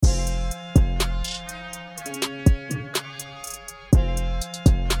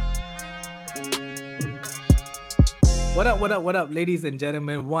What up, ladies and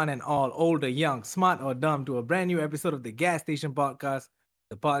gentlemen, one and all, old or young, smart or dumb, to a brand new episode of the Gas Station Podcast,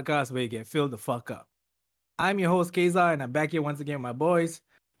 the podcast where you get filled the fuck up. I'm your host, Keza, and I'm back here once again with my boys.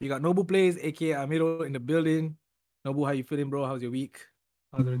 We got Nobu Plays, aka Amiro, in the building. Nobu, how you feeling, bro? How's your week?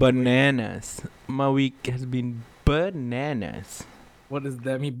 How's everything going? Bananas. My week has been bananas. What does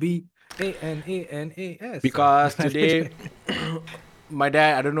that mean? BANANAS. Because today, my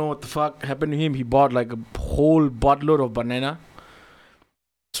dad, I don't know what the fuck happened to him. He bought like a whole bottleload of banana.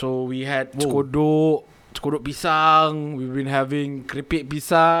 So we had cekodok pisang. We've been having keripik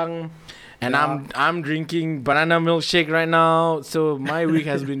pisang. And I'm drinking banana milkshake right now. So my week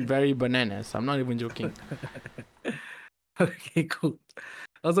has been very bananas. I'm not even joking. Okay, cool.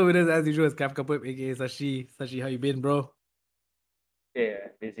 Also with us as usual is Kaf Kapip, aka Sashi. Sashi, how you been, bro? Yeah,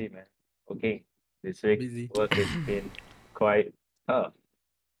 busy, man. Okay, this week Busy. work has been quite tough.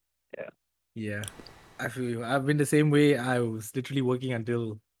 Yeah, I feel you. I've been the same way. I was literally working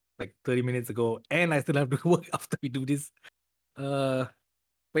until like 30 minutes ago, and I still have to work after we do this. But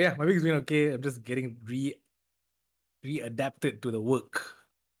yeah, my week's been okay. I'm just getting readapted to the work,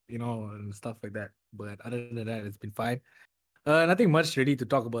 and stuff like that. But other than that, it's been fine. Nothing much really to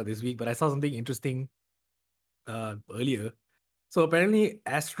talk about this week, but I saw something interesting earlier. So apparently,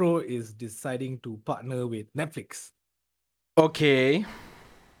 Astro is deciding to partner with Netflix. Okay.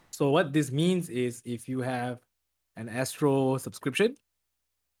 So what this means is if you have an Astro subscription,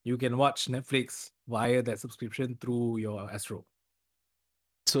 you can watch Netflix via that subscription through your Astro.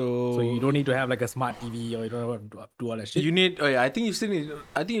 So you don't need to have like a smart TV, or you don't have to do all that shit. You need. Oh yeah, I think you still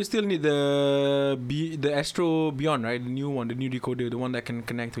need the Astro Beyond, right? The new one, the new decoder, the one that can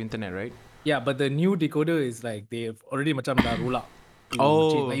connect to internet, right? Yeah, but the new decoder is like they've already macam dah roll out.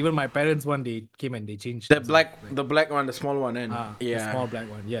 Oh. Like even my parents one, they came and they changed The black one, the small one, and the small black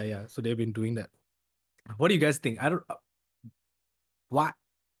one. Yeah. So they've been doing that. What do you guys think? I don't. Why?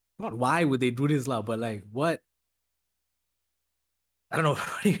 Not why would they do this, lah? But like, what? I don't know.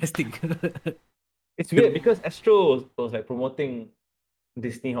 What do you guys think? It's weird because Astro was like promoting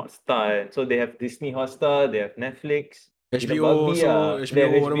Disney Hotstar, and so they have Disney Hotstar, they have Netflix, HBO Buggy, also, they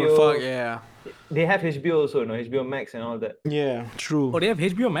have HBO, whatever the fuck, yeah. They have HBO also, HBO Max and all that. Yeah, true. Oh, they have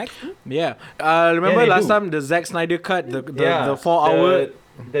HBO Max too? Yeah. Remember last time the Zack Snyder cut, the 4-hour.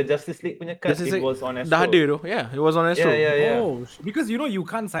 The Justice League punya cut, it was on Astro. Dah ada tu. Yeah, it was on Astro. Yeah. Oh, because you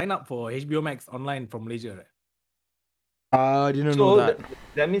can't sign up for HBO Max online from Malaysia, right? I didn't know that.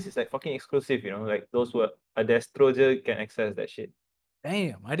 That means it's like fucking exclusive, like those who are Astro can access that shit.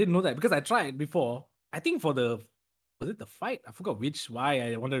 Damn, I didn't know that because I tried before. I think was it the fight? I forgot why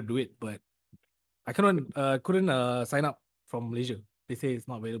I wanted to do it, but I couldn't sign up from Malaysia. They say it's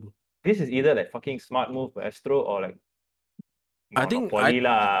not available. This is either like fucking smart move by Astro or like Monopoly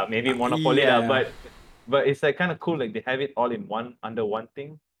maybe Monopoly but it's like kind of cool, like they have it all under one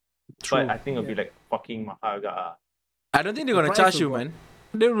thing. True. But I think it'll be like fucking mahal. I don't think they're gonna charge you, man.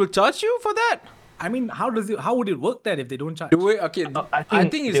 They will charge you for that. I mean, how would it work that if they don't charge? I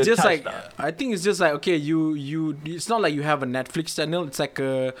think it's just like okay, you it's not like you have a Netflix channel. It's like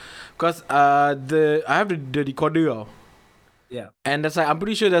because I have the decoder. Yeah. And that's like I'm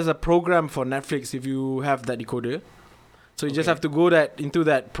pretty sure there's a program for Netflix if you have that decoder. So you just have to go into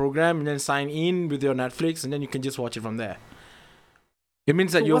that program and then sign in with your Netflix, and then you can just watch it from there. It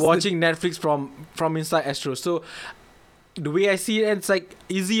means that you're watching Netflix from inside Astro. So the way I see it, it's like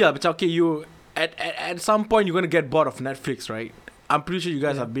easier. But okay, you at some point you're gonna get bored of Netflix, right? I'm pretty sure you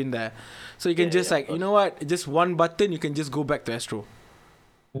guys have been there. So you can you know what? Just one button, you can just go back to Astro.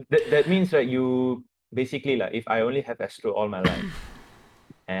 That means that you basically, like, if I only have Astro all my life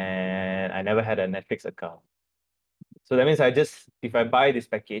and I never had a Netflix account. So that means if I buy this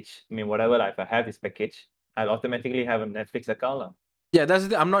package, if I have this package, I'll automatically have a Netflix account. Yeah, that's the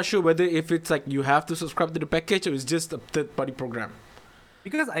thing. I'm not sure whether if it's like you have to subscribe to the package or it's just a third-party program.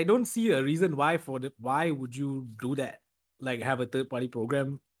 Because I don't see a reason why would you do that? Like have a third-party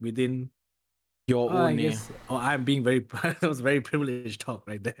program within your own. I'm being that was very privileged talk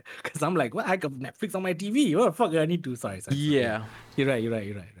right there. Because I'm like, what? I got Netflix on my TV. What the fuck do I need to? Sorry. Yeah. You're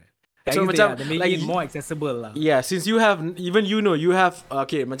right. So they make it more accessible. Yeah, since you have you have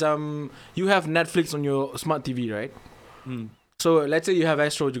you have Netflix on your smart TV, right? So let's say you have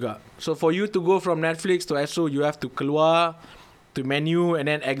Astro juga. So for you to go from Netflix to Astro, you have to keluar to menu and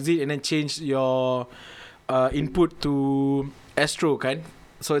then exit and then change your input to Astro, kan?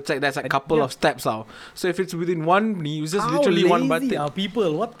 So it's like that's a couple of steps out. So if it's within one, you just literally one button. How lazy are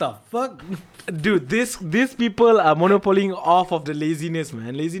people? What the fuck? Dude, these people are monopolying off of the laziness,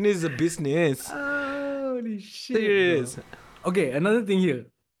 man. Laziness is a business. Holy shit. Serious. Okay, another thing here.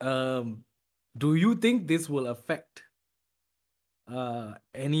 Do you think this will affect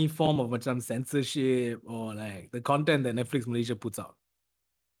any form of macam censorship or like the content that Netflix Malaysia puts out?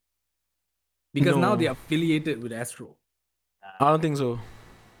 Because now No. they're affiliated with Astro. I don't think so.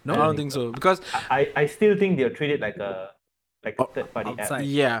 No? I don't think so because I still think they'll treat it like a third party app. Outside.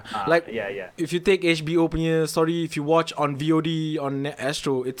 yeah, Yeah. if you take HBO punya story, if you watch on VOD on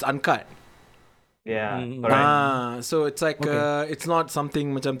Astro, it's uncut. Yeah, Mm. correct. So it's like Okay. it's not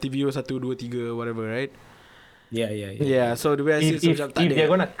something macam TVO 1, 2, 3 whatever, right? Yeah. Yeah, so the way I see If it, macam tak if they're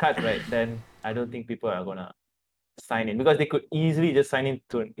ada. gonna cut, right, then I don't think people are gonna sign in because they could easily just sign in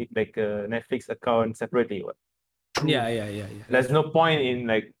to like a Netflix account separately. What? Yeah. There's no point in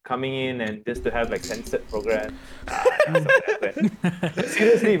like coming in and just to have like censored programs. It's not gonna happen.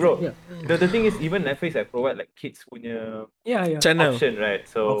 Seriously, bro. Yeah. The thing is, even Netflix I provide like kids punya Yeah. Channel. option, right?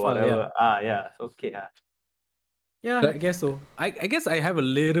 So Profile, whatever. Yeah. Okay. Yeah, I guess so. I guess I have a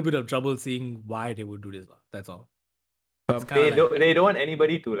little bit of trouble seeing why they would do this. That's all. It's They kinda like, they don't want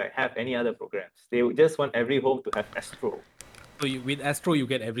anybody to like have any other programs. They just want every home to have Astro. so with Astro you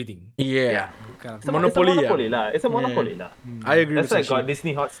get everything. Yeah. Kind of It's a Monopoly, monopoly lah. It's a Yeah. monopoly lah. I agree That's with why got Sashi.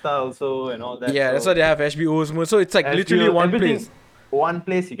 Disney Hotstar also and all that. Yeah, that's so why they have HBO semua. So it's like literally HBO, one everything, place. One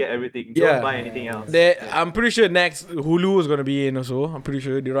place you get everything. Yeah. Don't buy anything else. I'm pretty sure next Hulu is gonna be in also. I'm pretty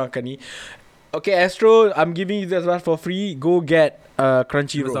sure diorang akan ni. Okay, Astro, I'm giving you this one for free. Go get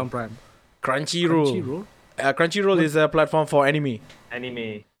Crunchyroll. Amazon Prime. Crunchyroll. Crunchyroll is a platform for anime.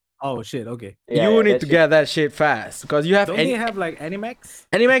 Anime. Oh shit, okay. You need to get that shit fast because you have Don't they have like Animax?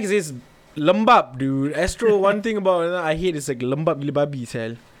 Animax is lembab, dude. Astro, one thing about I hate is like lembab gila babi,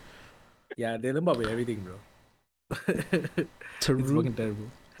 sel. Yeah, they lump up with everything, bro. It's True. fucking terrible.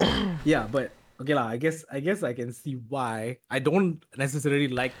 Yeah, but okay lah. I guess I can see why. I don't necessarily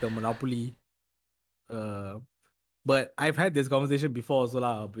like the monopoly. But I've had this conversation before also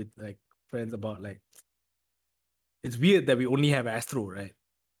lah with like friends about like it's weird that we only have Astro, right?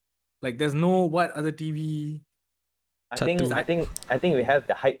 Like there's no what other TV. I think we have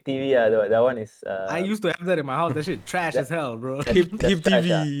the Hype TV. That one is. I used to have that in my house. That shit trash as hell, bro. Hip That's trash,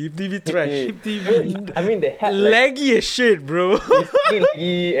 TV trash. Hip TV. I mean, they had like, Laggy as shit, bro. it's still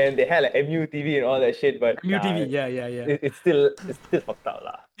laggy and they had like MU TV and all that shit, but MUTV, yeah. It's still fucked up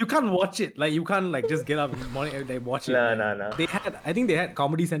lah. You can't watch it. Like you can't like just get up in the morning and like watch it. No. I think they had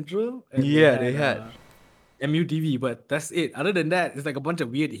Comedy Central. And Yeah, they had. MUTV, but that's it. Other than that, it's like a bunch of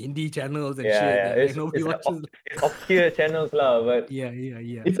weird Hindi channels and shit. Yeah. That, like, nobody watches. It's obscure channels lah, but Yeah.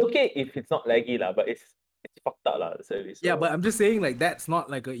 it's okay if it's not laggy lah, but it's fucked up lah, the service. Yeah, so. but I'm just saying like that's not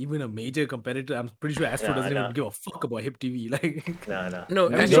like even a major competitor. I'm pretty sure Astro doesn't even give a fuck about Hip TV. Like No, I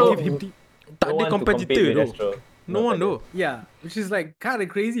mean, they Astro give Hip TV. tak ada competitor though. No one though. Yeah, which is like kind of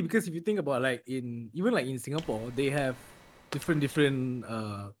crazy because if you think about like in Singapore, they have different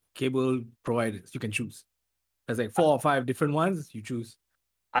cable providers you can choose. There's like 4 or 5 different ones you choose.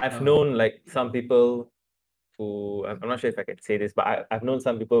 I've known like some people who I'm not sure if I can say this, but I've known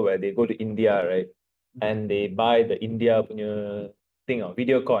some people where they go to India, right? And they buy the India punya thing or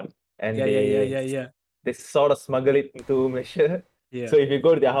Videocon. And they sort of smuggle it into Malaysia. Yeah. So if you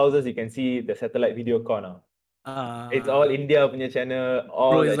go to their houses, you can see the satellite Videocon. It's all India punya channel,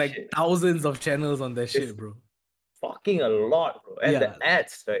 all bro, it's that like shit. thousands of channels on that shit, bro. Fucking a lot, bro. And the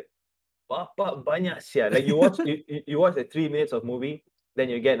ads, right? Bapak banyak sia. Like you watch the 3 minutes of movie,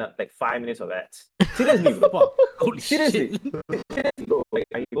 then you get like 5 minutes of ads. Seriously, bro. Holy Seriously. shit. Bro. Like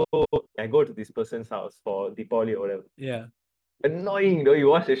I go to this person's house for Deepavali or whatever. Yeah. Annoying though.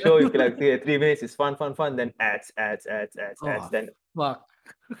 You watch the show, you feel like 3 minutes is fun. Then ads. Then Fuck.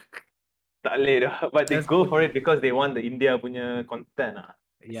 tak boleh dah. But they go for it because they want the India punya content.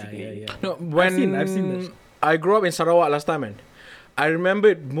 Yeah. No, when I've seen that. I grew up in Sarawak last time, man. I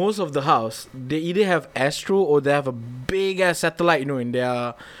remember most of the house, they either have Astro or they have a big ass satellite, in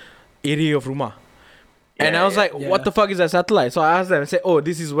their area of rumah. And I was like, what the fuck is that satellite? So I asked them and said, oh,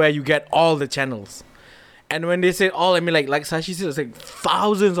 this is where you get all the channels. And when they said all, I mean like Sashi said, it's like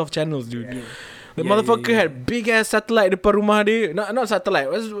thousands of channels, dude. Yeah. The motherfucker had big ass satellite depan rumah dia. Not satellite.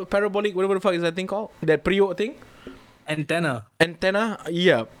 What's parabolic? Whatever the fuck is that thing called? That period thing? Antenna.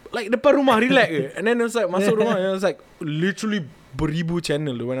 Yeah. Like depan rumah, relax ke. And then it was like masuk rumah, and it was like literally beribu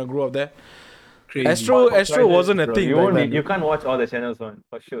channel when I grew up there. Crazy. Astro wasn't a Bro, thing. you can't watch all the channels one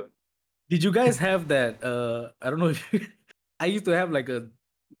for sure. Did you guys have that? I don't know if I used to have like a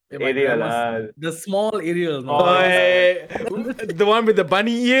Aerial, the small aerial. No? The one with the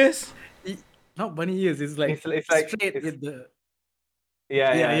bunny ears? Not bunny ears. It's like It's like straight with the.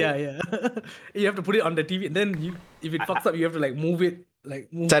 Yeah. You have to put it on the TV, and then if it fucks up, you have to like move it.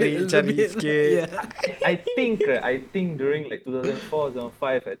 Like move Cari it a little bit. sikit. Yeah. I think during like 2004,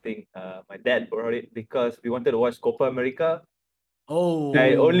 2005, I think my dad borrowed it because we wanted to watch Copa America. Oh.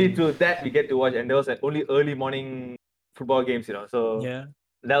 And only through that we get to watch, and there was like only early morning football games, So Yeah.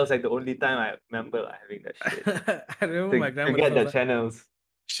 that was like the only time I remember having that shit. I remember my To grandmother get the sometimes, channels.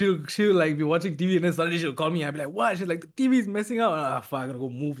 she'll like be watching TV and then suddenly she'll call me. I'll be like, what? She's like, the TV's messing up. Ah, fuck, I gotta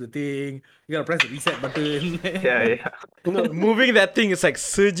go move the thing. You gotta press the reset button. Yeah. No, moving that thing is like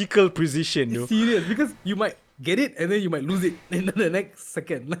surgical precision, It's though. serious because you might get it and then you might lose it in the next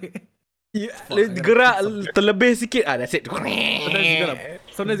second. Like, Yeah, Fuck, I gotta gerak put something. terlebih sikit, that's it.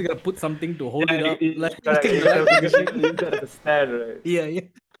 sometimes you gotta put something to hold it up. Like, Correct. in the right position. You gotta understand, right? Yeah.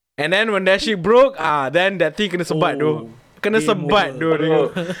 And then when that shit broke, then that thing kena sebat Oh, tu. Kena game sebat over. tu.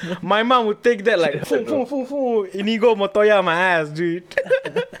 Oh. My mom would take that like, Serious, bro. Inigo Montoya my ass, dude.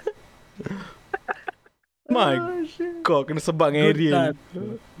 My God, kena sebat dengan Good Ariel. time.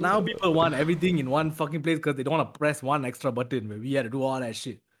 Now people want everything in one fucking place because they don't want to press one extra button. Man. We had to do all that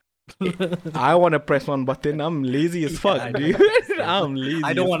shit. I want to press one button. I'm lazy as fuck, I dude. know. I'm lazy.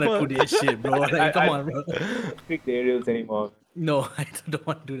 I don't as want to fuck. do this shit, bro. Like, come on, bro. Pick the aerials anymore. No, I don't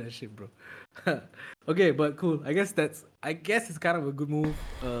want to do that shit, bro. Okay, but cool. I guess it's kind of a good move.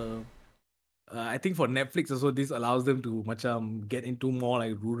 I think for Netflix also, this allows them to get into more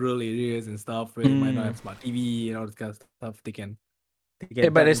like rural areas and stuff where they might not have smart TV and all this kind of stuff. They can Yeah,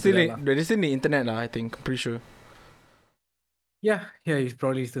 but tap into that lah. they still need internet lah, I think. Pretty sure. Yeah, you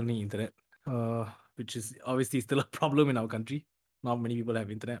probably still need internet. Which is obviously still a problem in our country. Not many people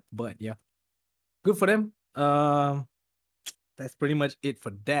have internet, but yeah. Good for them. That's pretty much it for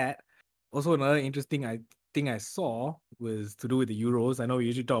that. Also, another interesting thing I saw was to do with the Euros. I know we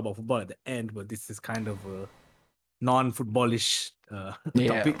usually talk about football at the end, but this is kind of a non-footballish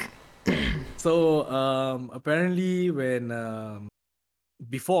topic. So apparently when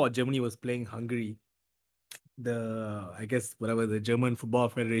before Germany was playing Hungary, the German Football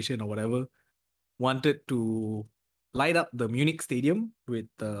Federation or whatever wanted to light up the Munich stadium with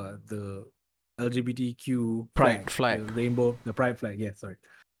the LGBTQ flag. the rainbow, the pride flag. Yeah, sorry,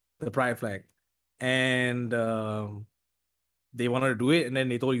 the pride flag, and they wanted to do it, and then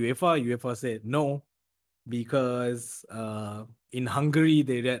they told UEFA. UEFA said no because in Hungary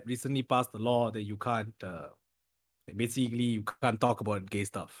they recently passed a law that you can't basically you can't talk about gay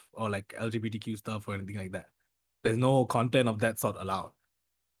stuff or like LGBTQ stuff or anything like that. There's no content of that sort allowed.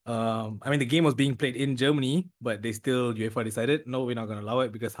 I mean, the game was being played in Germany, but UEFA decided, no, we're not going to allow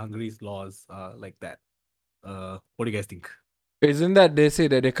it because Hungary's laws are like that. What do you guys think? Isn't that they say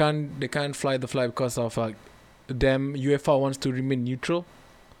that they can't fly the flag because of like them UEFA wants to remain neutral?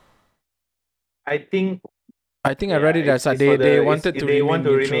 I think I read it as they want to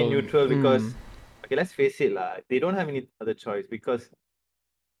remain neutral because okay, let's face it lah, they don't have any other choice because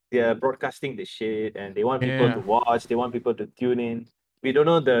they're broadcasting the shit and they want people to watch, they want people to tune in. We don't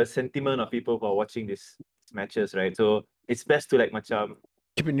know the sentiment of people who are watching these matches, right? So it's best to like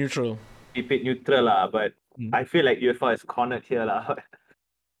keep it neutral lah. But I feel like UEFA is cornered here lah.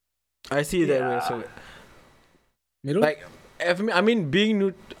 I see it that way. So like,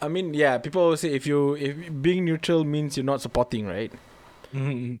 people always say if being neutral means you're not supporting, right?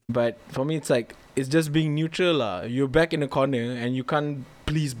 But for me, it's like it's just being neutral lah. You're back in the corner and you can't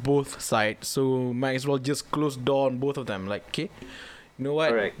please both sides, so might as well just close the door on both of them. Like, okay, you know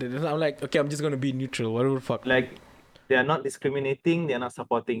what? Correct. I'm like, okay, I'm just gonna be neutral. Whatever the fuck. Like, they are not discriminating. They are not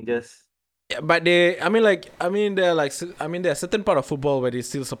supporting. Just but there are certain part of football where they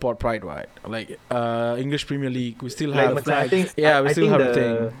still support pride, right? Like English Premier League, we still have flags. we still have a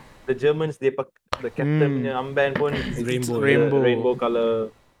thing. The Germans, the captain punya armband pun is rainbow color.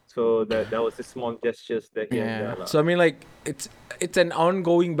 So that was a small gestures that here and there lah. So I mean, like it's an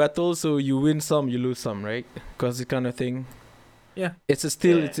ongoing battle. So you win some, you lose some, right? Because the kind of thing. Yeah, it's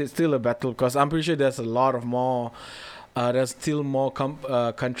still a battle. Because I'm pretty sure there's a lot of more. There's still more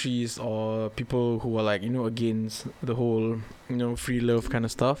countries or people who are like against the whole free love kind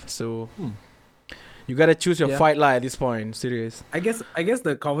of stuff. So you gotta choose your fight lah at this point. Serious. I guess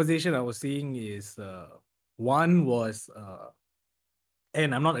the conversation I was seeing is one was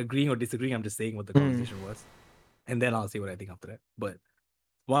and I'm not agreeing or disagreeing. I'm just saying what the conversation was, and then I'll say what I think after that. But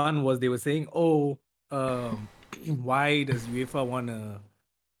one was they were saying, why does UEFA want to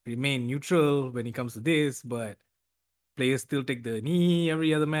remain neutral when it comes to this, but players still take the knee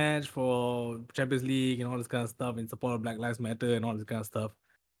every other match for Champions League and all this kind of stuff in support of Black Lives Matter and all this kind of stuff.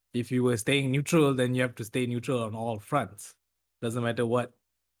 If you were staying neutral, then you have to stay neutral on all fronts. Doesn't matter what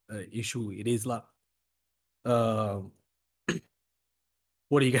issue it is lah.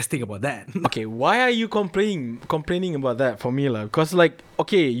 What do you guys think about that? Okay, why are you complaining about that for me lah? Because like,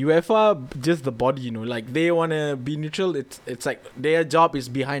 okay, UEFA just the body, like they wanna be neutral. It's like their job is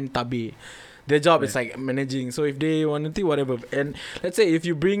behind tabe. Their job is like managing. So if they want to, whatever. And let's say if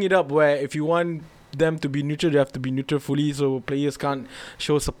you bring it up where if you want them to be neutral, they have to be neutral fully, so players can't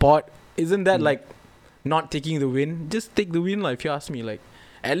show support. Isn't that like not taking the win? Just take the win, like, if you ask me. Like,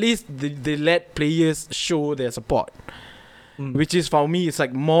 at least they let players show their support, which is for me, it's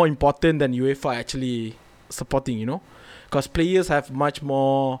like more important than UEFA actually supporting, you know, because players have much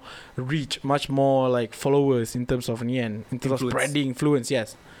more reach, much more like followers in terms of in terms of spreading influence.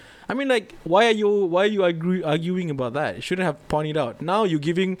 Yes, I mean, like, why are you arguing about that? You shouldn't have pointed out. Now you're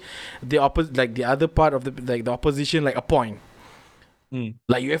giving the the other part of the opposition like a point.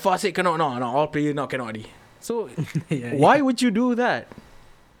 Like UEFA said cannot, no, all players now cannot. So why would you do that?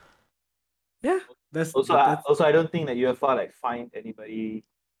 Yeah, that's I don't think that UEFA like fined anybody,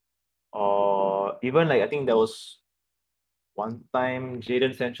 or even like I think there was one time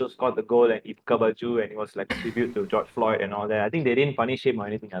Jadon Sancho scored the goal and Ipka Baju, and it was like a tribute to George Floyd and all that. I think they didn't punish him or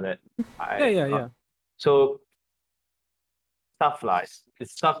anything like that. Yeah. So tough, like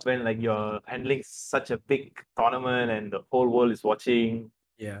it's tough when like you're handling such a big tournament and the whole world is watching.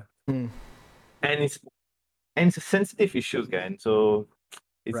 Yeah. And it's a sensitive issue, kan. So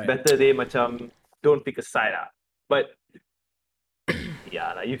it's better they macam don't pick a side. But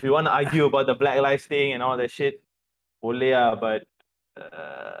yeah, like if you want to argue about the Black Lives thing and all that shit, boleh, but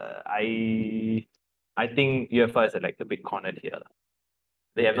I think UEFA is like a bit cornered here.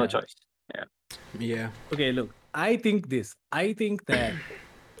 They have no choice. Yeah. Okay, look, I think that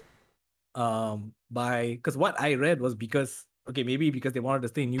because what I read was because maybe because they wanted to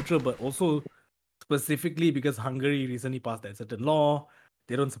stay neutral, but also specifically because Hungary recently passed that certain law.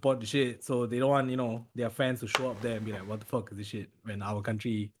 They don't support the shit, so they don't want their fans to show up there and be like, what the fuck is this shit, when our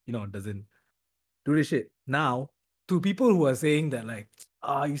country doesn't do this shit. Now, to people who are saying that like,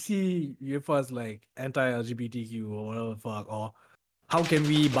 you see UEFA's like anti-LGBTQ or whatever the fuck, or how can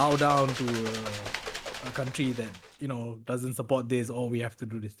we bow down to a country that doesn't support this, or we have to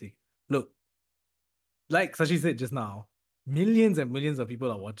do this thing. Look, like Sashi said just now, millions and millions of people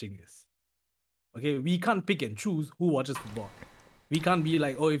are watching this. Okay, we can't pick and choose who watches football. We can't be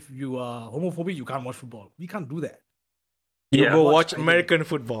like, oh, if you are homophobic, you can't watch football. We can't do that. You go watch American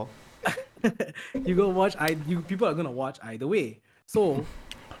football. You go watch. People are gonna watch either way. So,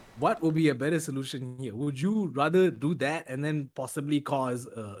 what would be a better solution here? Would you rather do that and then possibly cause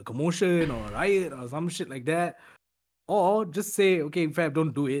a commotion or a riot or some shit like that, or just say, okay, in fact,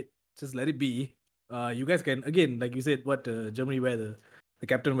 don't do it. Just let it be. You guys can, again, like you said, what Germany, where the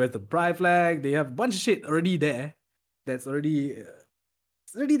captain wears the pride flag. They have a bunch of shit already there. That's already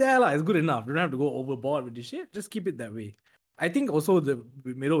it's already there, lah. It's good enough. You don't have to go overboard with this shit. Just keep it that way. I think also the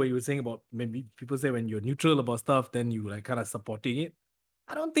middle way you were saying about maybe people say when you're neutral about stuff, then you like kind of supporting it.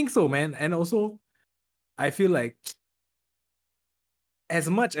 I don't think so, man. And also, I feel like as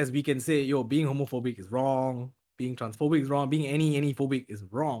much as we can say, being homophobic is wrong, being transphobic is wrong, being any phobic is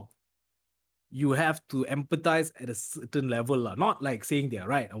wrong, you have to empathize at a certain level, lah. Not like saying they're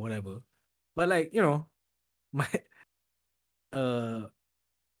right or whatever, but like my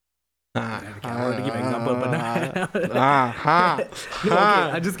I want to give an example, but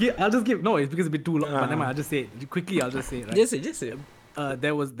I'll just give. No, it's because it's a bit too long. But never mind, I'll just say it quickly. I'll just say it. Right? Just say.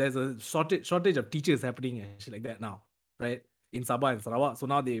 There's a shortage of teachers happening and shit like that now, right? In Sabah and Sarawak. So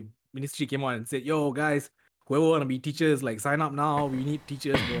now the ministry came on and said, "Yo, guys, whoever want to be teachers, like sign up now. We need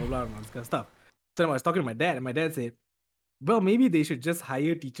teachers, blah blah blah, and all this kind of stuff." So I was talking to my dad, and my dad said, "Well, maybe they should just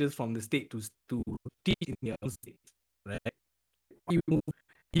hire teachers from the state to teach in their own states, right?"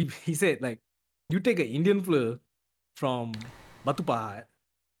 He said, like, you take an Indian fella from Batu Pahat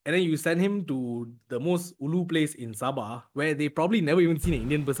and then you send him to the most ulu place in Sabah where they probably never even seen an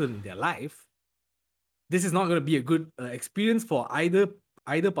Indian person in their life. This is not going to be a good experience for either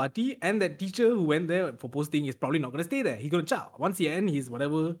party, and that teacher who went there for posting is probably not going to stay there. He's going to chow. Once he ends his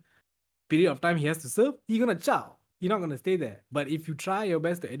whatever period of time he has to serve, he's going to chow. He's not going to stay there. But if you try your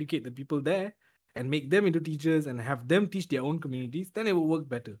best to educate the people there and make them into teachers and have them teach their own communities, then it will work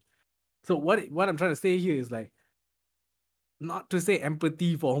better. So what I'm trying to say here is like, not to say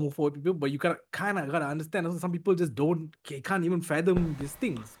empathy for homophobic people, but you kind of gotta understand also some people just can't even fathom these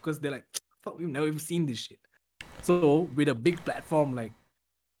things because they're like, fuck, we've never even seen this shit. So with a big platform like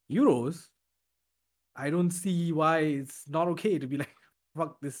Euros, I don't see why it's not okay to be like,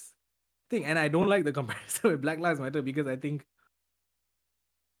 fuck this thing. And I don't like the comparison with Black Lives Matter because I think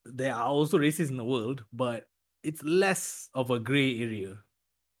there are also racists in the world, but it's less of a gray area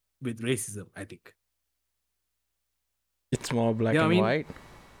with racism, I think. It's more black and white.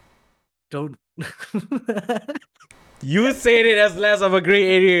 Don't. You said it as less of a gray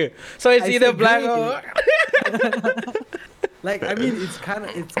area, so it's either black or. Like, I mean, it's kind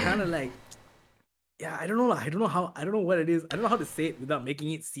of like yeah, I don't know. I don't know what it is. I don't know how to say it without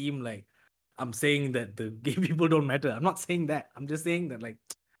making it seem like I'm saying that the gay people don't matter. I'm not saying that. I'm just saying that like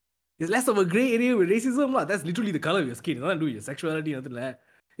it's less of a gray area with racism. Lah. That's literally the color of your skin. It's nothing to do with your sexuality, nothing like that.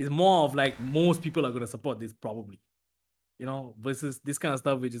 It's more of like most people are gonna support this probably. Versus this kind of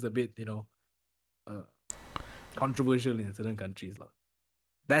stuff which is a bit, uh, controversial in certain countries. Lah.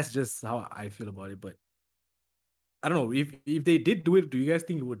 That's just how I feel about it. But I don't know. If they did do it, do you guys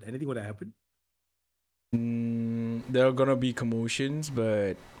think anything would have happened? There are gonna be commotions,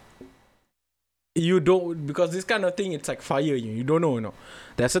 but you don't, because this kind of thing, it's like fire. You don't know.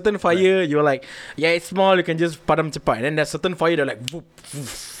 There's certain fire, right. You're like, yeah, it's small, you can just padam cepat. And then there's certain fire, they're like, whoop, whoop.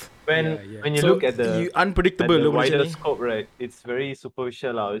 When you look at the unpredictable wider scope, right? It's very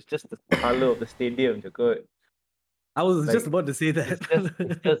superficial. It's just the color of the stadium. Good. I was just about to say that.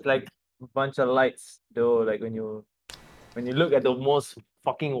 It's just like a bunch of lights, though. Like when you look at the most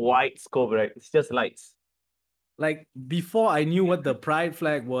fucking wide scope, right? It's just lights. Like before I knew what the pride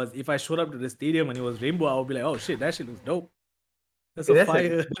flag was, if I showed up to the stadium and it was rainbow, I would be like, oh shit, that shit looks dope. That's a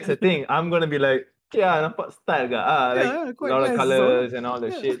fire. That's the thing. I'm gonna be like, yeah, nampak style ga. Like a lot of colors and all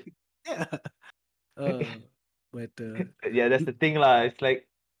the shit. Yeah. But yeah, that's the thing lah. It's like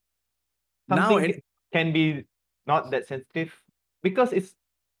something can be not that sensitive because it's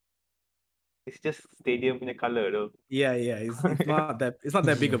just stadium in a color though. Yeah. It's not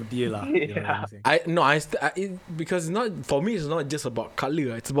that big of a deal lah. You know what I'm saying? Because for me, it's not just about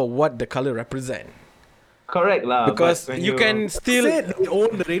color. It's about what the color represent. Correct lah. Because you can still they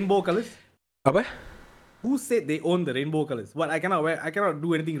own the rainbow colors. Apa? Who said they own the rainbow colors? What, I cannot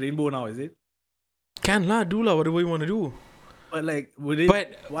do anything rainbow now, is it? Can lah, do lah, whatever you want to do. But like, would it?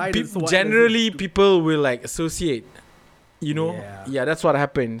 But generally, people will like associate. Yeah, that's what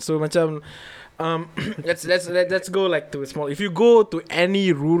happened. So macam, let's go like to a small. If you go to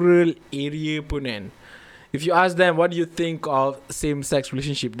any rural area pun kan, if you ask them what do you think of same-sex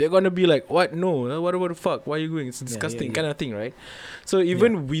relationship, they're gonna be like, what? No, what the fuck? Why are you going? It's disgusting, kind of thing, right? So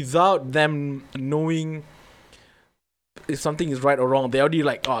even without them knowing if something is right or wrong, they already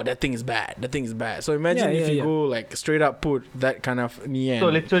like, oh, that thing is bad. That thing is bad. So imagine if you go like straight up put that kind of nian. So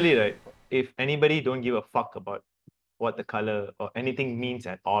literally, right? If anybody don't give a fuck about what the color or anything means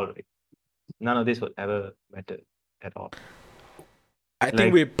at all, right? None of this would ever matter at all. I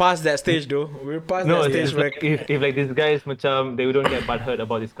think we're past that stage though. We're past that stage. Like if like these guys macam they don't get butthurt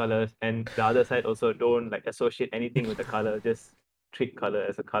about these colors, and the other side also don't like associate anything with the color, just treat color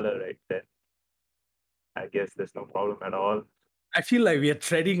as a color, right? Then I guess there's no problem at all. I feel like we are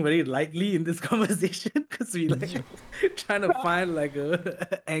treading very lightly in this conversation because we like trying to find like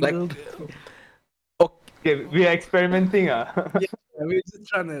a angle. Okay, we are experimenting. We're just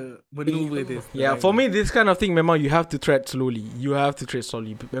trying to maneuver this. Yeah, for me, this kind of thing, memang you have to tread slowly.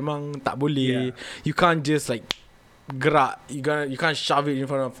 Memang tak boleh. Yeah. You can't just like gerak. You can't shove it in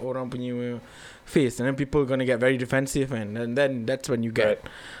front of orang punya face, and then people are gonna get very defensive, and then that's when you get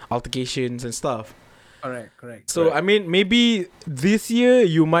altercations and stuff. Correct. So I mean, maybe this year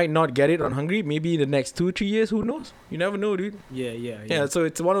you might not get it on Hungary. Maybe in the next 2-3 years, who knows? You never know, dude. Yeah. So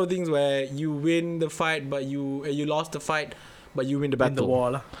it's one of the things where you win the fight, but you lost the fight, but you win the battle. In the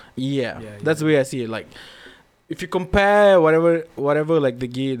war. Yeah, that's the way I see it. Like, if you compare whatever like the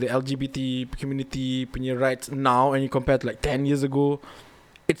LGBT community punya rights now, and you compare to like 10 years ago,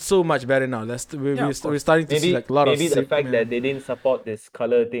 it's so much better now. We're starting to see like a lot of. Maybe the fact that they didn't support this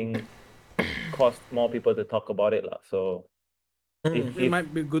color thing caused more people to talk about it, lah. So it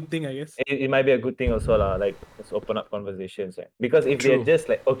might be a good thing, I guess. It might be a good thing also, lah. Like, let's open up conversations, right? Because if they're just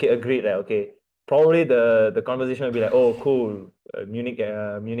like, okay, agreed, right? Okay, probably the conversation will be like, oh, cool,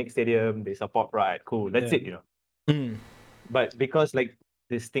 Munich Stadium, they support pride, cool. That's it, But because like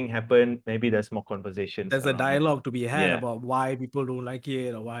this thing happened, maybe there's more conversations. There's a dialogue to be had about why people don't like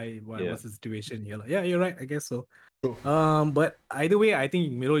it or why what's the situation here. Yeah, you're right. I guess so. True. But either way, I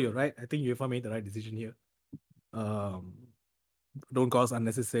think Miro, you're right. I think UEFA made the right decision here. Don't cause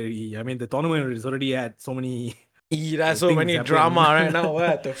unnecessary. I mean, the tournament has already had so many. There's so many drama right now.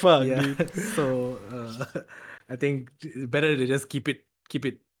 What the fuck, dude? So I think better to just keep it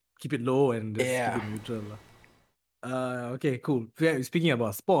low and just keep it neutral. Okay, cool. Speaking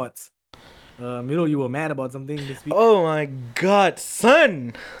about sports, Miro, you were mad about something this week. Oh my god,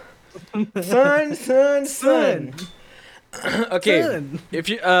 son. Son. Okay, son. If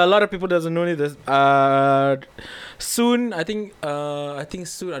you a lot of people doesn't know this, soon I think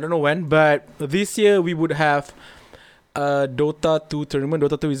soon, I don't know when, but this year we would have a Dota 2 tournament.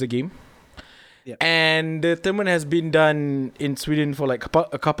 Dota 2 is a game. Yeah. And the tournament has been done in Sweden for like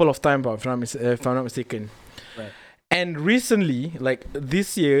a couple of times, if I'm not mistaken. Right. And recently, like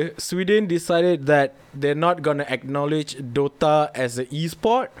this year, Sweden decided that they're not gonna acknowledge Dota as an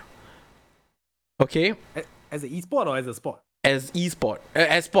esport. Okay, As an esport or as a sport? as esport,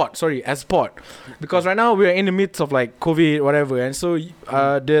 as sport, because right now we're in the midst of like COVID, whatever, and so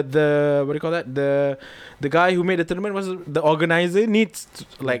the what do you call that? The guy who made the tournament was the organizer needs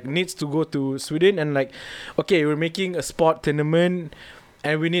to go to Sweden and like, okay, we're making a sport tournament,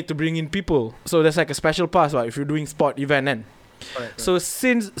 and we need to bring in people. So there's like a special pass, right, if you're doing sport event, then. Right. So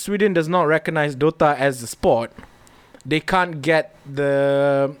since Sweden does not recognize Dota as a sport, they can't get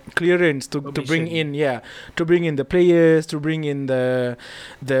the clearance to bring in the players, to bring in the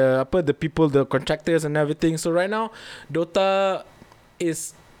people, the contractors and everything. So right now Dota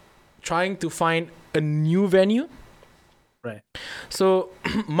is trying to find a new venue. Right. So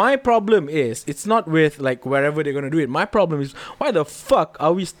my problem is, it's not with like wherever they're gonna do it. My problem is, why the fuck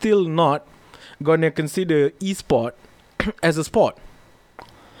are we still not gonna consider esport as a sport?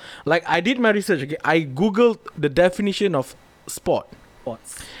 Like, I did my research, okay? I googled the definition of sports.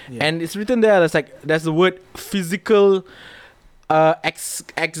 Yeah. And it's written there, there's the word physical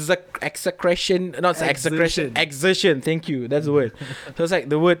execration, exertion, thank you, that's the word. So it's like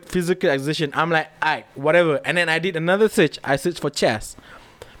the word physical exertion. I'm like, alright, whatever. And then I did another search. I searched for chess.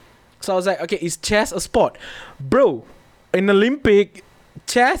 So I was like, okay, is chess a sport? Bro, in Olympic,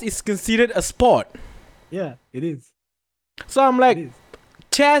 chess is considered a sport. Yeah, it is. So I'm like,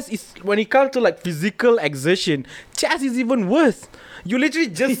 chess is, when it comes to like physical exertion, chess is even worse. You literally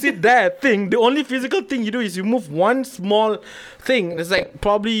just sit there, the only physical thing you do is you move one small thing that's like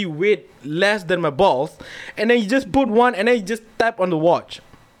probably weight less than my balls, and then you just put one and then you just tap on the watch.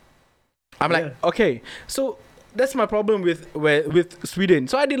 I'm like, okay, so that's my problem with Sweden.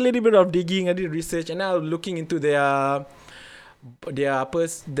 So I did a little bit of digging, I did research, and now looking into their they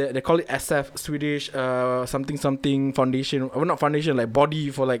call it SF, Swedish something foundation, well, not foundation, like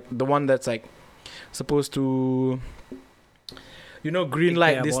body for like the one that's like supposed to, green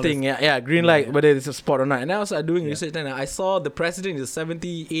light this thing, green light, whether it's a sport or not. And I was doing research, and I saw the president is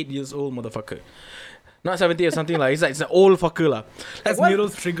 78 years old, motherfucker. Not 70 or something like. It's an old fucker lah. That's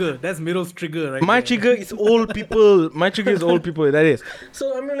Miro's trigger. That's Miro's trigger, right? My trigger is old people. My trigger is old people. That is.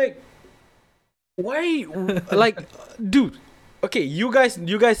 So I mean, like, why, like, dude. Okay, you guys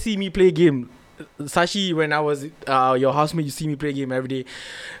see me play game. Sashi, when I was your housemate, you see me play game every day.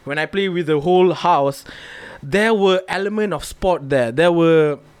 When I play with the whole house, there were element of sport there. There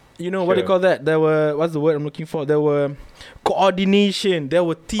were, what do you call that? There were, what's the word I'm looking for? There were coordination. There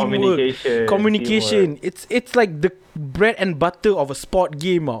were teamwork, communication. Teamwork. It's like the bread and butter of a sport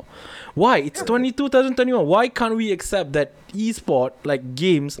game. Why? It's 2021. Why can't we accept that e-sport, like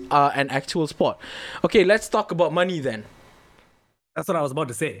games, are an actual sport? Okay, let's talk about money then. That's what I was about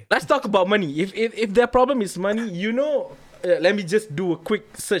to say. Let's talk about money. If their problem is money, let me just do a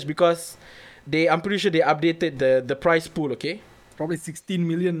quick search, because I'm pretty sure they updated the prize pool, okay? Probably 16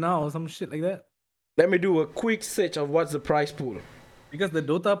 million now or some shit like that. Let me do a quick search of what's the prize pool. Because the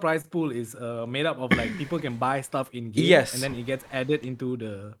Dota prize pool is made up of like people can buy stuff in game, yes, and then it gets added into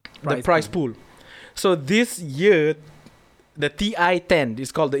the prize pool. So this year, the TI-10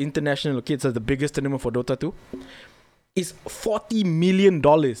 is called the International, okay? It's the biggest tournament for Dota 2. Is $40 million,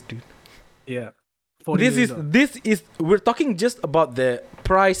 dude. Yeah. This is we're talking just about the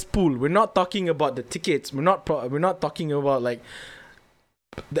prize pool. We're not talking about the tickets. We're not talking about like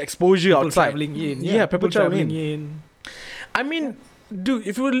the exposure people outside. Traveling in. Yeah, people traveling in. I mean, dude,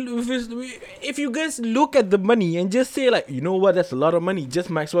 if you guys look at the money and just say like, you know what, that's a lot of money, just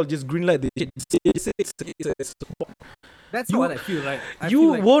might as well just greenlight this shit. That's what I feel like.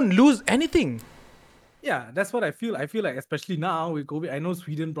 You won't lose anything. Yeah, that's what I feel. I feel like, especially now with COVID, I know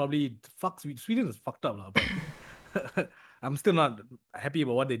Sweden Sweden is fucked up, but I'm still not happy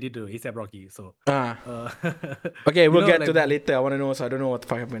about what they did to ASAP Rocky. So, okay, we'll get to that later. I want to know, so I don't know what the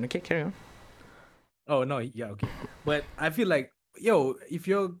fuck happened. Okay, carry on. Oh no, yeah, okay. But I feel like, if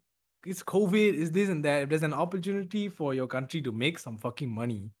it's COVID, is this and that, if there's an opportunity for your country to make some fucking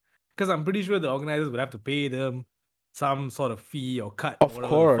money, because I'm pretty sure the organizers would have to pay them some sort of fee or cut, of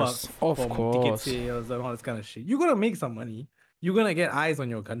course, ticket sales and all this kind of shit. You're gonna make some money. You're gonna get eyes on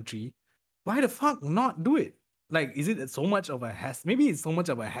your country. Why the fuck not do it? Like, is it so much of a hassle? Maybe it's so much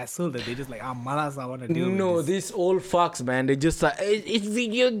of a hassle that they just like, malas, I want to deal with this. No, these old fucks, man. They just like, it's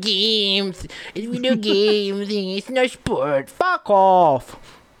video games. It's video games. It's no sport. Fuck off.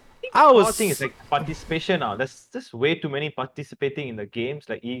 I think it's like participation now. There's just way too many participating in the games,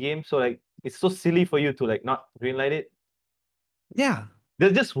 like e-games. So like, it's so silly for you to like not greenlight it. Yeah.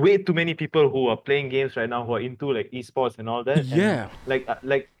 There's just way too many people who are playing games right now who are into like esports and all that. Yeah. And,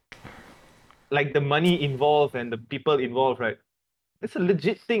 like like the money involved and the people involved, right? It's a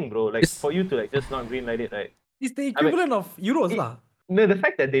legit thing, bro. Like It's- for you to like just not greenlight it, right? It's the I mean, equivalent of Euros, it- lah. No, the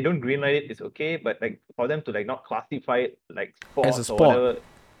fact that they don't greenlight it is okay, but like for them to like not classify it like As a sports or sport.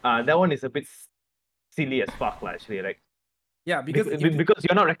 whatever, that one is a bit silly as fuck, lah, actually. Like Yeah, because because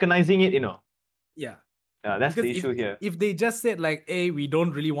you're not recognizing it, yeah, that's because the issue here. if they just said like, hey, we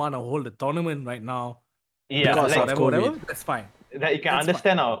don't really want to hold a tournament right now, Yeah, Because like of whatever, COVID. that's fine. that you can That's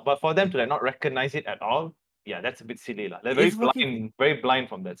understand now, but for them to like not recognize it at all, yeah, that's a bit silly, lah. They're very It's fucking- very blind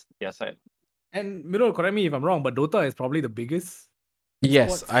from their side. And Miro, correct me if I'm wrong, but Dota is probably the biggest.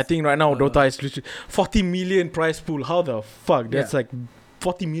 Yes, Sports, I think right now Dota is literally 40 million prize pool. How the fuck? That's Yeah. like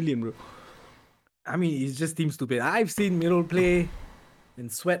 40 million, bro. I mean, it just seems stupid. I've seen Miro play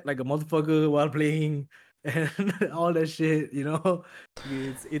and sweat like a motherfucker while playing and all that shit,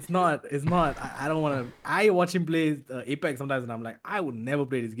 It's not. I don't want to. I watch him play Apex sometimes, and I'm like, I would never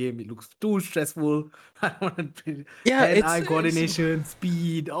play this game. It looks too stressful. I don't want to play. Yeah, Hand-eye coordination,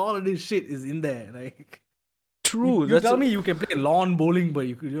 speed, all of this shit is in there. Like, True. you tell me you can play lawn bowling, but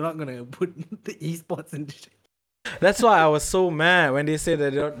you're not gonna put the esports in shit. That's why I was so mad when they said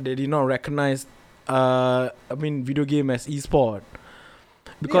that they did not recognize video game as esport.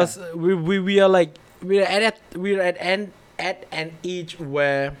 Because we are like we're at an age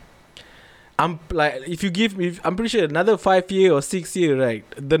where I'm pretty sure another 5 year or 6 year, right?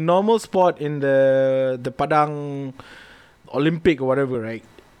 The normal sport in the Padang Olympic or whatever, right?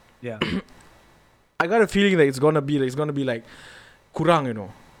 Yeah. I got a feeling that it's gonna be like kurang,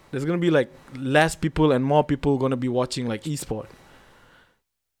 There's gonna be like less people and more people gonna be watching like esport.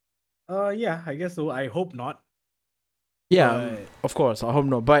 Yeah, I guess so. I hope not. Yeah, But- of course. I hope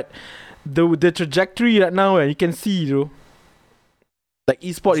not. But the trajectory right now, you can see, like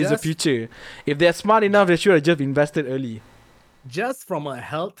esport is the Just- future. If they're smart enough, they should have just invested early. Just from a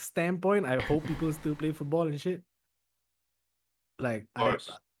health standpoint, I hope people still play football and shit. Like, Of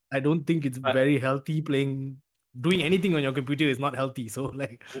course. I don't think it's But- very healthy doing anything on your computer is not healthy. So,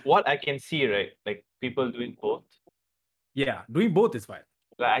 like, What I can see, right? Like people doing both. yeah, doing both is fine.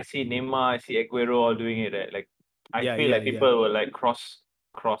 Like I see Neymar, I see Aguero all doing it, right? Like I Yeah, feel yeah, like people will like cross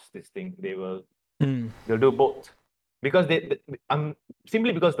this thing. They'll do both. Because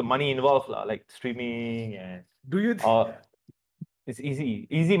simply because the money involved, like streaming and Do you? it's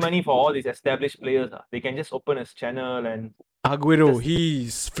easy money for all these established players. They can just open a channel and Aguero, Just-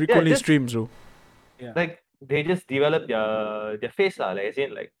 he's frequently just- streams, bro. like they just develop their face, like as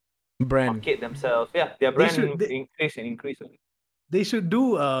in like Brand. market themselves. Yeah, their brand they- increase. They should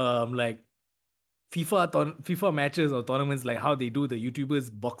do like FIFA matches or tournaments like how they do the YouTubers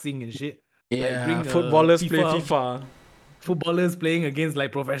boxing and shit. Yeah, bring, footballers play FIFA. FIFA. Footballers playing against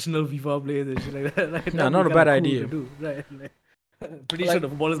like professional FIFA players and shit like that. Like, Nah, that'd not be a bad kinda cool idea. to do, right? Like, pretty sure the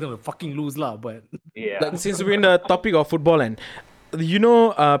footballer's gonna fucking lose lah, but Yeah. Like, since we're in the topic of football, and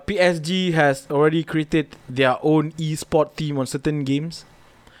PSG has already created their own e-sport team on certain games.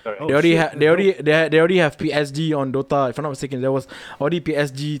 Correct. Oh, They already shit, they already have PSG on Dota. If I'm not mistaken, there was already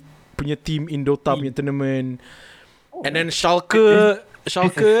PSG punya team in Dota punya tournament, and then Schalke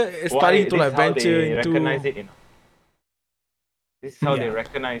is starting to like venture into. Recognize it, This is how they Yeah.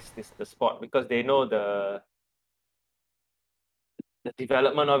 recognize the sport because they know the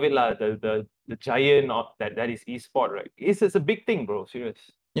development of it, lah. The giant of that is esport, right? It's a big thing, bro. Serious.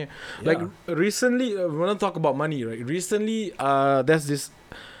 Like yeah. recently, we want to talk about money, right? Recently, there's this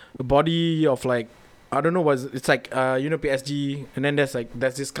body of like I don't know it's like PSG, and then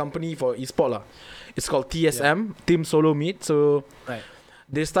there's this company for esport lah. It's called TSM, Team Solo Meet. So Right.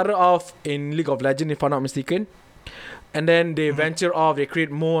 they started off in League of Legends, if I'm not mistaken, and then they venture off. They create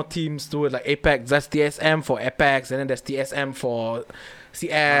more teams to it, like Apex. That's TSM for Apex, and then there's TSM for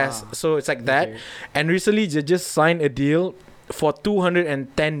CS. So it's like that. Okay. And recently, they just signed a deal for $210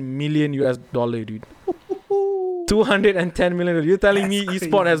 million, dude. 210 million. You're telling me That's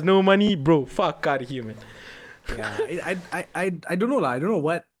esport crazy. has no money, bro? Fuck out of here, man. Yeah, I don't know lah. I don't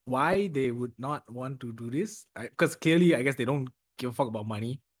know why they would not want to do this. Because clearly, I guess they don't give a fuck about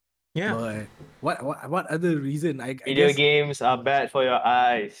money. Yeah. But what other reason? I Video guess games are bad for your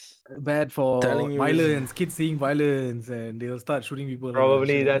eyes. bad for Telling you violence, kids seeing violence, and they'll start shooting people. and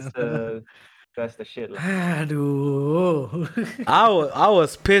Probably shit. that's the shit, lah. Aduh. I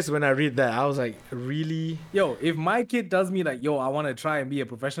was pissed when I read that. I was like, really? Yo, if my kid tells me like, yo, I want to try and be a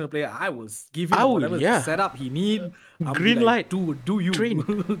professional player, I will give him I will, whatever yeah. setup he need. I'll be Green like, light. Do you Train.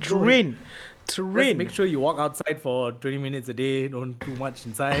 Go Train. Just Train. make sure you walk outside for 20 minutes a day. Don't too much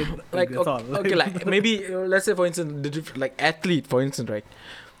inside. Like, that's all. okay, like maybe, let's say, for instance, like athlete, for instance, right?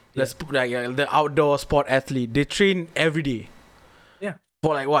 Let's put like the outdoor sport athlete. They train every day. Yeah.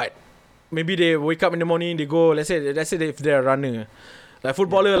 For like what? maybe they wake up in the morning, they go, let's say if they're a runner. Like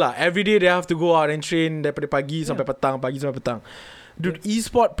footballer lah, every day they have to go out and train daripada pagi sampai petang. Dude,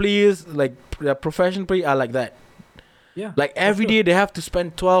 esport players, like professional players are like that. Yeah. Like every day they have to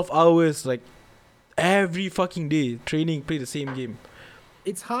spend 12 hours, like every fucking day training, play the same game.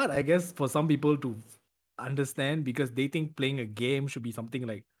 It's hard, I guess, for some people to understand because they think playing a game should be something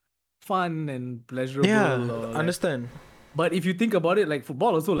like fun and pleasurable. Yeah, or understand. But if you think about it, like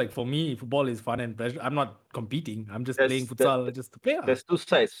football also, like for me, football is fun and pleasure. I'm not competing. I'm just playing futsal just to play. There's two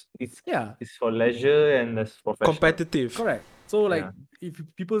sides. It's for leisure and there's professional. Competitive. Correct. So like if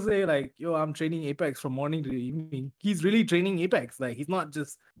people say like, yo, I'm training Apex from morning to evening, he's really training Apex. Like he's not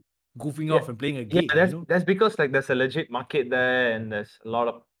just goofing off and playing a game. That's because like there's a legit market there and there's a lot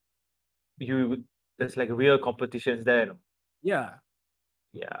of there's like real competitions there. Yeah.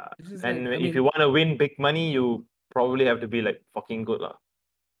 Yeah. And if you want to win big money, you probably have to be like fucking good lah.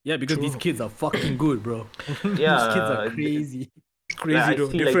 Yeah, because these kids are fucking good, bro. Yeah, these kids are crazy. Crazy though.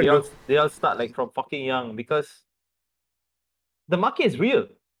 Different, like they all start like from fucking young because the market is real.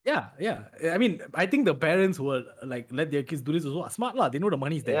 Yeah. I mean, I think the parents who are like let their kids do this also are smart lah. They know the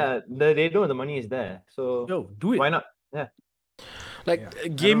money is there. Yeah, they know the money is there. So do it. Why not? Yeah.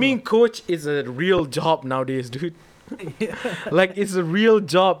 Like gaming coach is a real job nowadays, dude. Like it's a real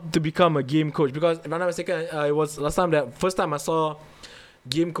job to become a game coach because if I'm not mistaken, it was first time I saw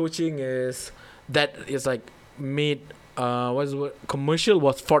game coaching is like made commercial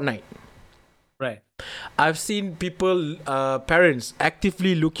was Fortnite. Right. I've seen people parents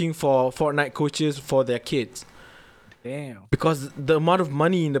actively looking for Fortnite coaches for their kids. Damn. Because the amount of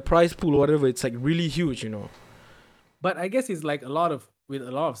money in the prize pool or whatever, it's like really huge, you know. But I guess it's like with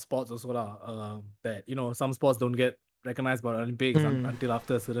a lot of sports also that some sports don't get recognized by Olympics until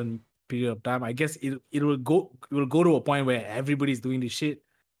after a certain period of time. I guess it will go to a point where everybody's doing this shit,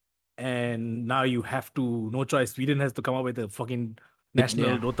 and now you have to, no choice. Sweden has to come up with a fucking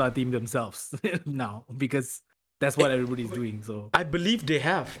national Dota team themselves now because that's what everybody's doing. So I believe they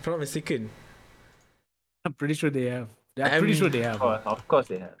have, if I'm not mistaken. I'm pretty sure they have. I'm pretty sure they have. Of course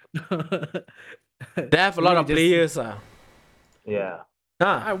they have. They have a lot of players. Yeah.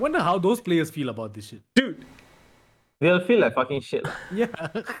 I wonder how those players feel about this shit. Dude. They'll feel like fucking shit. Yeah.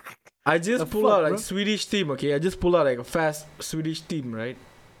 I just pull out like Swedish team, okay? I just pull out like a fast Swedish team, right?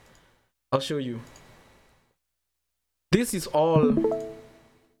 I'll show you. This is all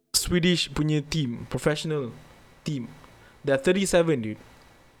Swedish punya team, professional team. There are 37, dude.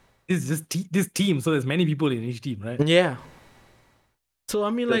 It's just this team, so there's many people in each team, right? Yeah. So I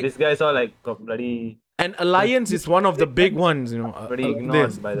mean, so like these guys are like bloody. And Alliance is one of the big ones, you know. Pretty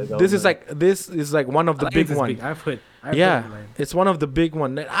ignored by the government. This is like one of the big ones. I've heard. It's one of the big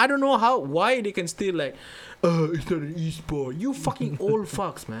ones. I don't know why they can still like, it's not an esport. You fucking old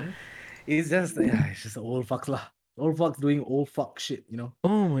fucks, man. It's just old fucks lah. Old fucks doing old fuck shit, you know.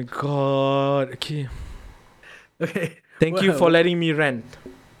 Oh my god. Okay. Thank you Well, for letting me rant.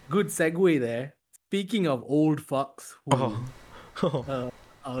 Good segue there. Speaking of old fucks who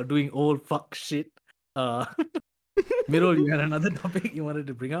are doing old fuck shit. Mirul, you had another topic you wanted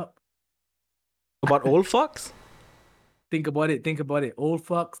to bring up? About old fucks? Think about it. Old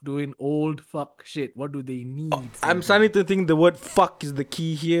fucks doing old fuck shit. What do they need? I'm starting to think the word fuck is the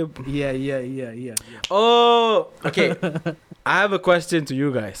key here. Yeah. Oh, okay. I have a question to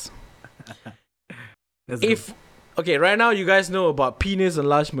you guys. Okay, right now you guys know about penis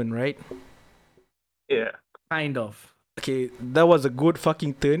enlargement, right? Yeah. Kind of. Okay, that was a good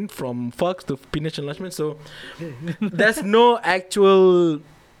fucking turn from fucks to penis enlargement. So there's no actual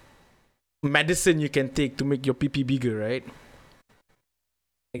medicine you can take to make your pee bigger, right?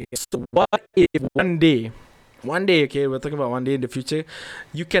 So what if one day, okay, we're talking about one day in the future,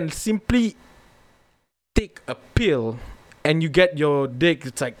 you can simply take a pill and you get your dick,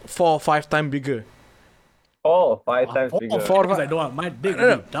 it's like 4 or 5 times bigger. Oh, 5 times bigger. 4 times I don't want my dick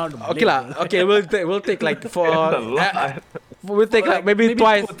to be down to my Okay leg. Okay, we'll take like we'll take like maybe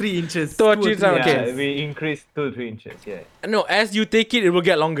twice 2 or 3 inches. 2 or 3 times. Okay. Yeah, we increase 2 or 3 inches. Yeah. No, as you take it will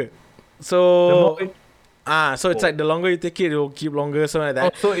get longer. So so it's like the longer you take it will keep longer, something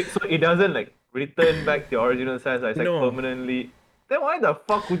like that. So it doesn't like return back to the original size. It's like permanently. Then why the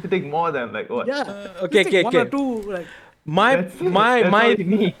fuck would you take more than like what? Yeah. Okay. 1 or 2 like. My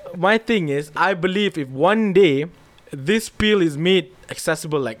thing is, I believe if one day this pill is made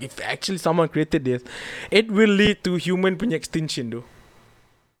accessible, like if actually someone created this, it will lead to human punya extinction, though.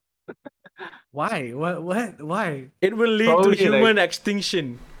 Why? What? Why? It will lead to human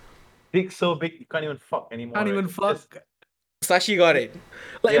extinction. Dick so big you can't even fuck anymore. Can't even fuck. Sashi got it.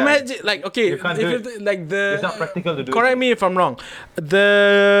 Like Yeah. imagine, like okay, You can't if do it, like the It's not practical to do. correct me if I'm wrong.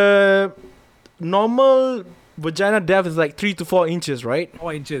 The normal vagina depth is like 3 to 4 inches, right?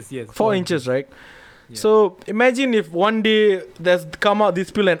 4 inches, yes. 4 inches, right? Yeah. So imagine if one day there's come out this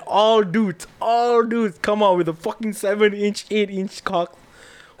pill and all dudes come out with a fucking 7-inch, 8-inch cock.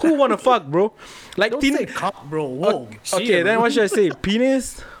 Who wanna fuck, bro? Like Don't say cock, bro. Whoa. Okay, shit, then bro. what should I say?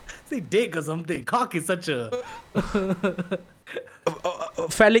 Penis? Say dick or something. Cock is such a...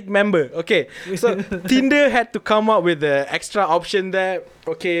 Phallic member. Okay, so Tinder had to come up with the extra option there.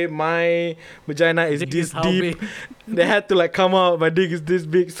 Okay, my vagina is Dick this is how deep. big? They had to like come out. My dick is this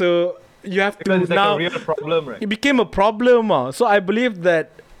big, so you have Because to it's like now. a real problem, right? It became a problem. So I believe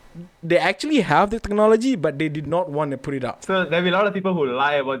that they actually have the technology, but they did not want to put it out. So there'll be a lot of people who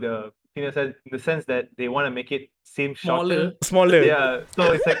lie about the penis size in the sense that they want to make it seem shorter. Smaller. Yeah,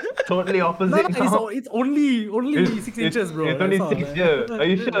 so it's like totally opposite. now. It's only 6 inches, bro. It's only That's all, 6, right? yeah. Are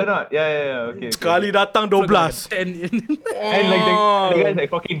you sure or not? Yeah. Okay. Sekali datang Look 12. like a 10 in. And like the guy's like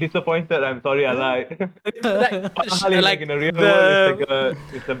fucking disappointed. I'm sorry, I lied. like in the real the- world,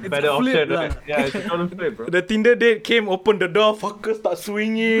 it's a better a flip, option, right? lah. Yeah, it's a total flip, bro. The Tinder date came, opened the door, fuckers start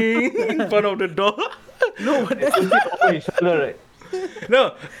swinging in front of the door. No, but that's... Over his shoulder, right?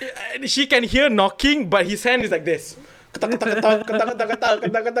 No, she can hear knocking, but his hand is like this. It's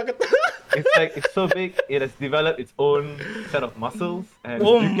so big, it has developed its own set of muscles, and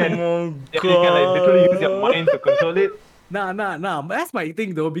Oh you can my you can like literally use your mind to control it. Nah. That's my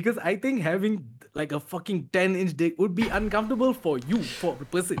thing though, because I think having like a fucking 10-inch dick would be uncomfortable for you, for the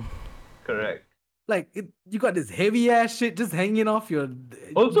person. Correct. Like you got this heavy ass shit just hanging off your.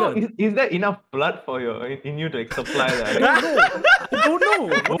 Also, you is there enough blood for your in you to like, supply that? I don't know.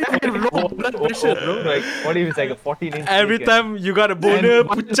 What if you have low blood pressure, bro? Like, what if it's like a 14-inch? Every dick time you got a boner, and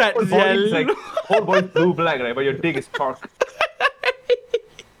pucat whole body is like yell. whole body's blue black, right? But your dick is dark.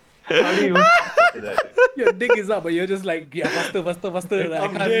 How do you do that? Your dick is up, but you're just like, yeah, faster. Like, I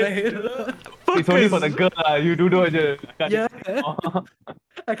I'm can't dead. like- It's only for the girl. You do it. Yeah.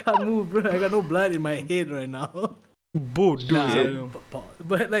 I can't move, bro. I got no blood in my head right now. Both Nah, dudes.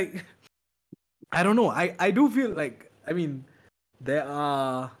 but like, I don't know. I do feel like, I mean, there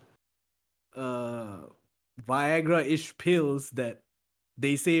are Viagra-ish pills that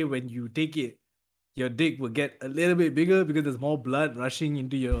they say when you take it, your dick will get a little bit bigger because there's more blood rushing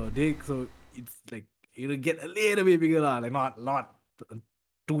into your dick. So it's like it'll get a little bit bigger, lah. Like not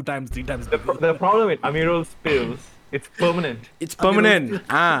 2 times, 3 times bigger. The problem with Amirul's pills, it's permanent. It's permanent.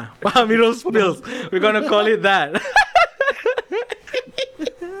 Amirul spills. We're gonna call it that.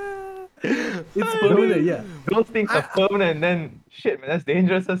 It's permanent, yeah. Those things are permanent, then shit, man, that's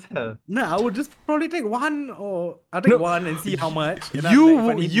dangerous as hell. Nah, I would just probably take one, or I'll take one and see how much. And then, You like,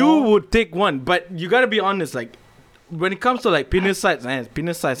 if I need you more- would take one, but you gotta be honest. Like when it comes to like penis size and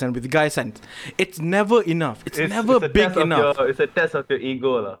with guy size, it's never enough. It's never a big test of enough. It's a test of your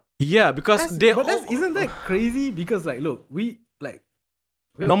ego, lah. Yeah, because isn't that crazy? Because like, look, we like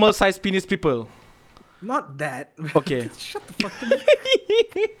normal size penis people. not that. Okay. Shut the fuck up.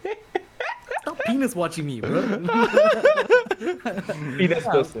 Stop penis watching me, bro. Penis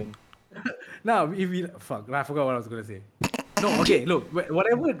person. Now, if we fuck, I forgot what I was gonna say. No, okay, look,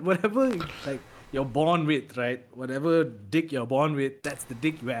 whatever, like you're born with, right? Whatever dick you're born with, that's the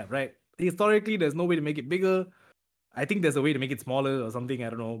dick you have, right? Historically, there's no way to make it bigger. I think there's a way to make it smaller or something. I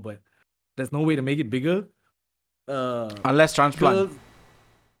don't know, but there's no way to make it bigger. Unless transplant. Girls,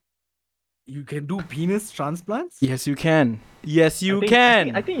 you can do penis transplants. Yes, you can. Yes, you I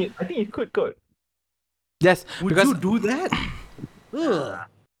can. think you could. Yes, Would because you do that? Ugh.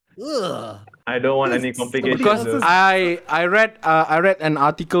 I don't want any Yes, complications. because though. I read an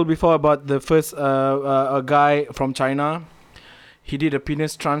article before about the first a guy from China. He did a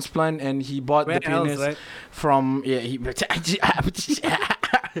penis transplant and he bought Where the penis else, right? from he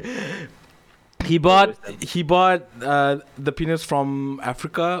bought the penis from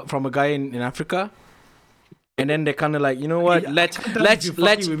Africa, from a guy in Africa. And then they kind of like, you know what? Yeah, let's I can't tell if you're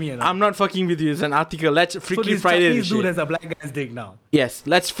fucking with me or not. I'm not fucking with you. It's an article. Let's So Freaky this Friday Chinese this dude shit. has a black guy's dick now. Yes,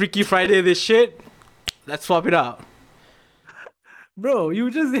 let's Freaky Friday this shit. Let's swap it out. Bro,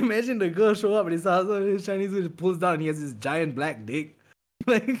 you just imagine the girl show up at his house and his Chinese dude pulls down and he has this giant black dick.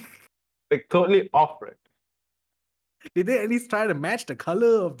 Like, Like totally off, right? did they at least try to match the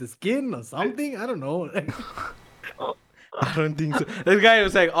color of the skin or something? I don't know. I don't think so. This guy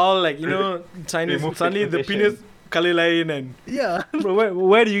was like all like, you know, Chinese. Remove Suddenly the pigmentation. penis color line and Yeah. bro,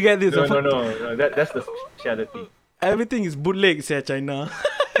 where do you get this? No. That's the speciality. Everything is bootleg, say China.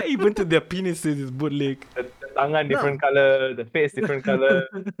 Even to their penises is bootleg. The tangan different color, the face different color,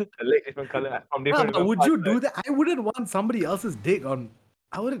 the leg different color from No, different. but would parts, you do right? that? I wouldn't want somebody else's dick on.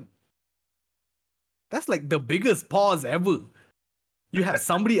 I wouldn't. That's like the biggest pause ever. You have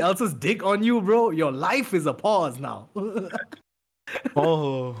somebody else's dick on you, bro. Your life is a pause now.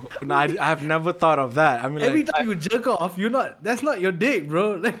 Oh, no, I've never thought of that. I mean, Every like, time you jerk off, you're not. That's not your dick,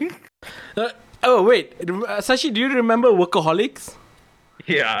 bro. oh wait, Sashi, do you remember Workaholics?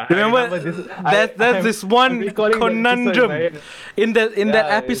 Yeah, Remember, I remember this. there's this one recalling that episode in my conundrum head. in that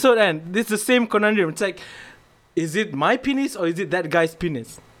Yeah, episode, and this is the same conundrum. It's like, is it my penis or is it that guy's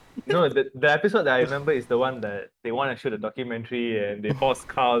penis? No, the episode that I remember is the one that they want to shoot a documentary and they force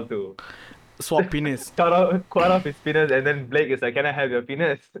Carl to Swap penis. cut off his penis, and then Blake is like, "Can I have your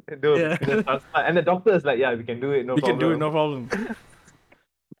penis?" Do a Yeah. penis transplant. And the doctor is like, "Yeah, we can do it. No We problem." can do it, no problem.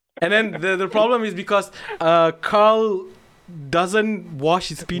 And then the problem is because Carl doesn't wash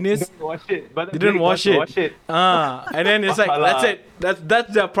his penis. Didn't wash it, but Didn't Blake wants wash to it. Wash it. And then it's like, that's it.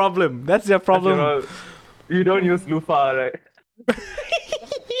 That's their problem. That's their problem. You know, you don't use loofah, right?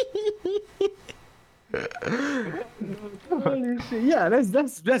 Holy shit. Yeah, that's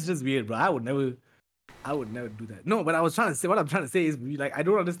just weird, bro. I would never do that. No, but what I'm trying to say is like I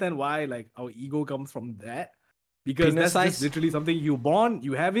don't understand why like our ego comes from that. Because Penis that's just size? literally something you born,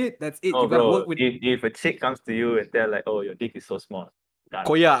 you have it, that's it. Oh, you gotta bro, work with if a chick comes to you and they're like, "Oh, your dick is so small," done.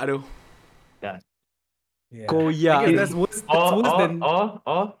 Koyak tu. yeah. Koyak. I guess that's worse than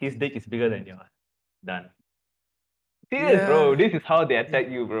Or his dick is bigger than yours. Done. Serious, bro. This is how they attack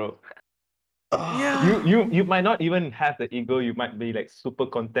you, bro. yeah. You might not even have the ego. You might be like super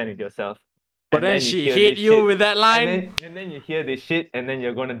content with yourself. But And then you she hear hit this you shit, with that line. and then you hear this shit, and then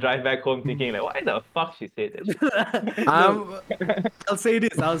you're gonna drive back home thinking like, "Why the fuck she said that?" Um, I'll say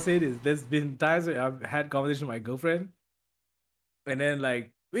this. There's been times where I've had conversation with my girlfriend, and then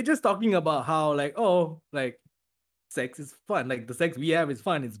like we're just talking about how like, oh, like sex is fun. Like the sex we have is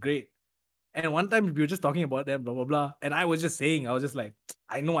fun, it's great. And one time we were just talking about that, blah blah blah. And I was just like,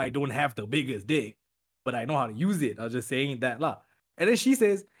 I know I don't have the biggest dick, but I know how to use it. I was just saying that lah. And then she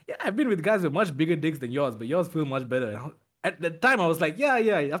says, "Yeah, I've been with guys with much bigger dicks than yours, but yours feel much better." At the time, I was like, yeah.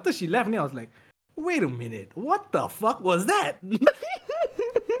 After she left me, I was like, wait a minute, what the fuck was that? You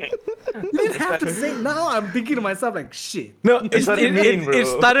didn't have to say. Now I'm thinking to myself like, shit. no, That's what I mean, it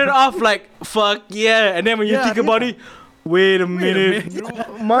bro. started off like, fuck yeah. And then when you Yeah, think about it, wait a minute.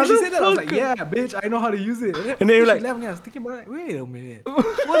 When she said that, I was like, yeah, bitch, I know how to use it. And then you're she like- left me, I was thinking about it, wait a minute,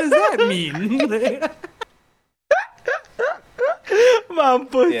 what does that mean?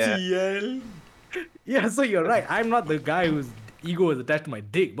 Mampus Yeah. sial. Yeah, so you're right. I'm not the guy whose ego is attached to my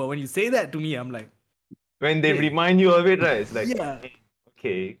dick, but when you say that to me, I'm like, When they remind you of it, right? It's like, yeah.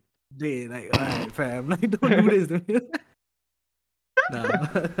 okay. They like, alright, fam, like don't do this to me.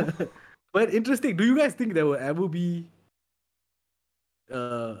 Nah. But interesting. Do you guys think there will ever be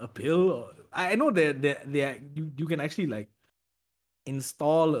a pill? Or, I know that you can actually like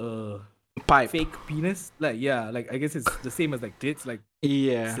install a Pipe. fake penis. Like like I guess it's the same as like tits, like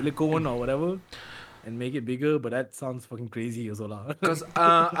Yeah. silicone or whatever, and make it bigger. But that sounds fucking crazy as well. Because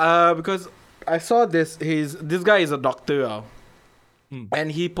I saw this guy is a doctor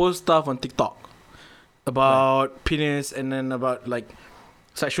and he posts stuff on TikTok about penis and then about like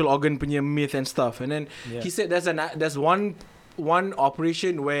sexual organ punya myth and stuff. And then he said there's one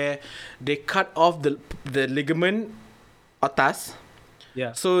operation where they cut off the ligament atas.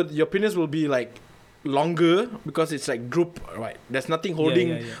 Yeah. So your penis will be like longer because it's like droop, right? There's nothing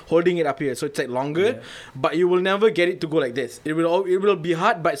holding it up here, so it's like longer. But you will never get it to go like this. It will be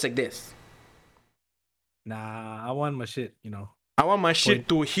hard, but it's like this. Nah, I want my shit, I want my shit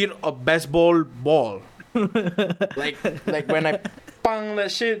to hit a baseball ball. like when I pang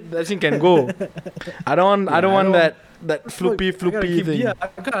that shit, that thing can go. I don't want that floopy thing. Yeah,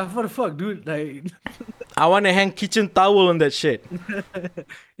 what the fuck, dude? Like, I want to hang kitchen towel on that shit.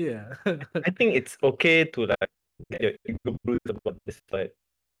 yeah. I think it's okay to like get your ego bruised about this, but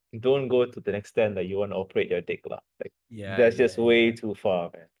don't go to the extent that you want to operate your dick, lah. Like, that's just way too far,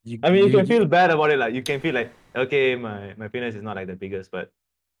 man. You can feel bad about it, like you can feel like, okay, my penis is not like the biggest, but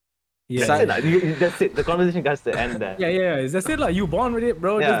Yeah. that's it, like. That's it. The conversation has to end there. Yeah. That's it, like you born with it,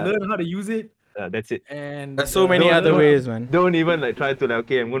 bro. Yeah. Just learn how to use it. That's it. And There's so many other ways, man. Don't even like try to like,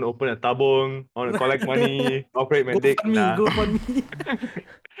 okay, I'm going to open a tabong, I want to collect money, operate my dick. Go fund me.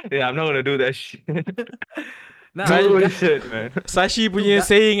 Yeah, I'm not going to do that shit. Nah, Bullshit, man. Sashi punya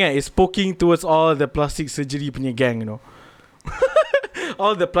saying is poking towards all the plastic surgery punya gang,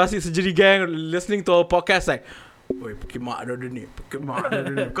 all the plastic surgery gang listening to our podcast like, oi, Pokemon ada ni, Pokemon ada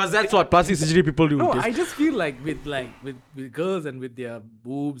ni. Because that's what plastic surgery people do. No, I just feel like with girls and with their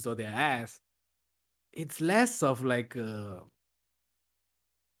boobs or their ass, it's less of like I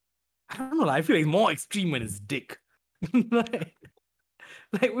don't know. I feel like it's more extreme when it's dick. like,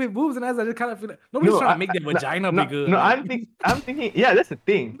 like with boobs and ass, I just kind of feel like nobody's trying to make their vagina bigger. No, like, I'm thinking, yeah, that's the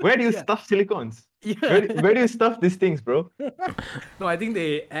thing. Where do you Yeah. stuff silicones? yeah. Where do you stuff these things, bro? No, I think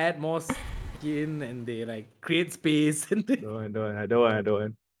they add more skin and they like create space and Don't want, I don't want. I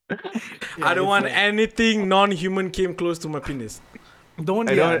don't it's want like, anything non-human came close to my penis. don't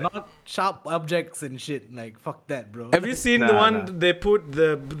I don't- not sharp objects and shit. Like fuck that, bro. Have you seen the Nah, one nah. they put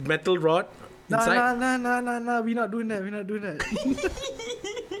the metal rod inside? Nah. We're not doing that. We're not doing that.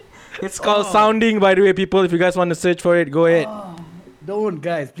 It's called sounding, by the way, people. If you guys want to search for it, go ahead. Don't,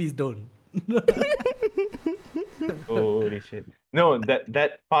 guys. Please don't. Holy shit. No,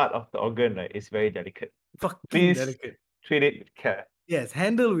 that part of the organ, right, is very delicate. Fucking Please delicate. treat it with care. Yes,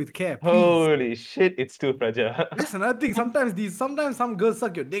 handle with care, please. Holy shit, it's too fragile. That's another thing. Sometimes some girls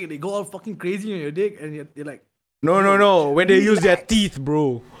suck your dick and they go all fucking crazy on your dick and you're like, No. When they use their teeth,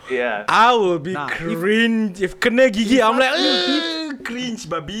 bro. Yeah. I will be Nah, if- cringe. If kena gigi, if I'm I like, feel cringe,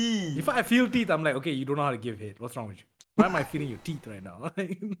 baby. if I feel teeth, I'm like, okay, you don't know how to give head. What's wrong with you? Why am I feeling your teeth right now?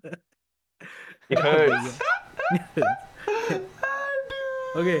 It hurts.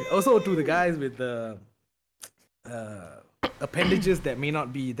 Okay. Also, to the guys with the appendages that may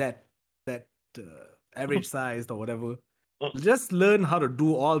not be that average sized or whatever, just learn how to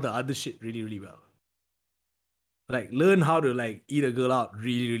do all the other shit really, really well. Like learn how to like eat a girl out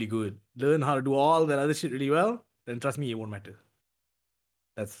really, really good. Learn how to do all that other shit really well. Then trust me, it won't matter.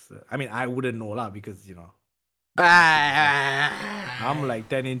 That's I mean, I wouldn't know lah because you know I'm like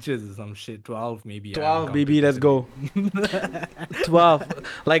 10 inches or some shit, 12 maybe. 12, baby, let's go. 12.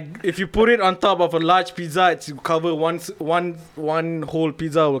 Like, if you put it on top of a large pizza, it's cover one whole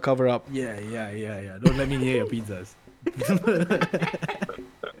pizza will cover up. Yeah. Don't let me near your pizzas.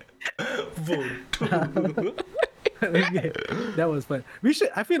 Okay, that was fun. We should.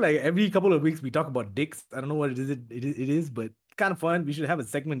 I feel like every couple of weeks we talk about dicks. I don't know what it is, but kind of fun. We should have a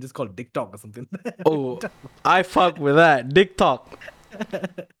segment just called Dick Talk or something. Oh, I fuck with that. Dick talk.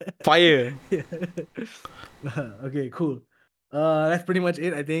 Fire. Okay, cool. That's pretty much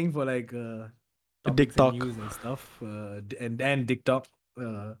it. I think for like Dick topics and talk. news and stuff. And Dick Talk.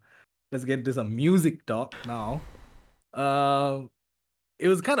 Let's get into some music talk now. It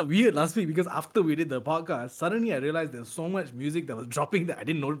was kind of weird last week because after we did the podcast, suddenly I realized there's so much music that was dropping that I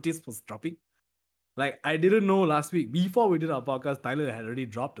didn't notice was dropping. Like, I didn't know last week, before we did our podcast, Tyler had already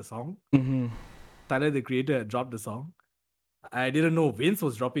dropped a song. Mm-hmm. Tyler, the creator, had dropped a song. I didn't know Vince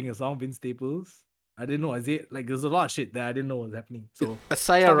was dropping a song, Vince Staples. I didn't know Isaiah. Like, there's a lot of shit that I didn't know was happening. So,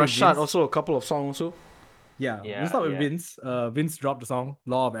 Asaya start with Rashad, Vince. also a couple of songs also. Yeah, Yeah, we'll start with yeah. Vince. Vince dropped a song,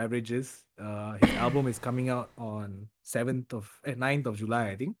 Law of Averages. His album is coming out on 9th of July,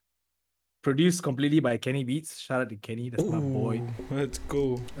 I think. Produced completely by Kenny Beats. Shout out to Kenny, that's my boy. Ooh, let's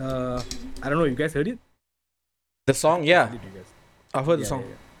go. I don't know, you guys heard it? The song, yeah. Did you guys? I've heard the Yeah, song.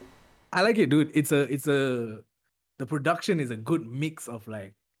 yeah. I like it, dude. The production is a good mix of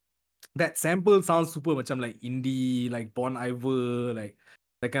like that sample sounds super much like indie, like Bon Iver, like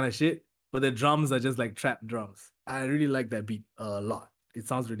that kind of shit. But the drums are just like trap drums. I really like that beat a lot. It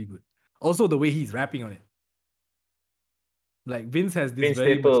sounds really good. Also, the way he's rapping on it. Like Vince has this Vince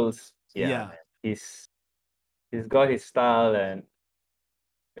very much, Staples. Yeah. Man. He's got his style and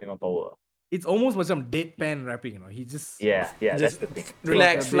power. it's almost like some deadpan rapping, you know. He just Yeah, that's Just the thing.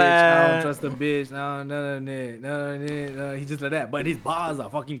 relax, Trust the bitch, I don't flat. trust the bitch. No. He just like that. But his bars are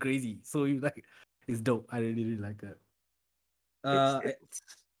fucking crazy. So you like, it's dope. I really like that. It's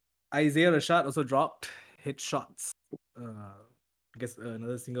Isaiah Rashad also dropped Headshots. I guess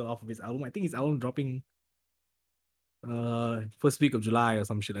another single off of his album. I think his album dropping first week of July or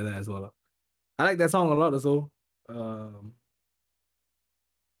some shit like that as well. I like that song a lot also.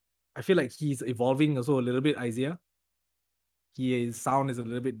 I feel like he's evolving also a little bit, Isaiah. His sound is a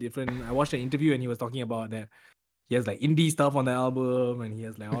little bit different. I watched an interview and he was talking about that he has like indie stuff on the album and he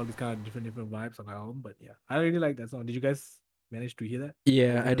has like all these kind of different vibes on the album. But yeah, I really like that song. Did you guys manage to hear that?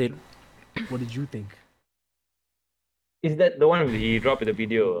 Yeah, I did. What did you think? Is that the one he dropped in the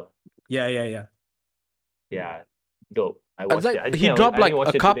video? Yeah. Yeah, dope. I It's watched it. I like think he I dropped like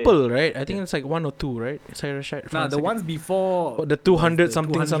watched a it today. couple, right? I think it's like 1 or 2, right? Isaiah Rashad. Nah, the ones before Oh, the 200 was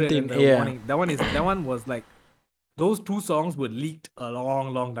something 200 and something, the yeah. Warning. That one was like those two songs were leaked a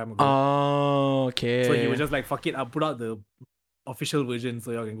long time ago. Oh, okay. So he was just like, fuck it, I'll put out the official version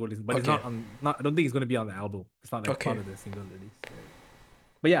so y'all can go listen. But it's Okay. not I don't think it's gonna be on the album. It's not like Okay. part of the single release.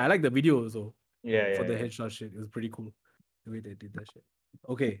 But yeah, I like the video also Yeah. for the headshot shit. It was pretty cool. The way they did that shit.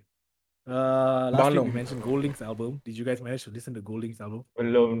 Okay. Last week we Balong. mentioned Goldlink's album. Did you guys manage to listen to Goldlink's album?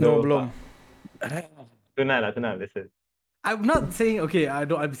 Belum. No, belum. Tonight, listen. I'm not saying okay. I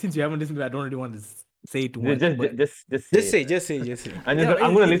don't. Since you haven't listened to it, I don't really want to say too much. But Just say Just it. say. I'm yeah,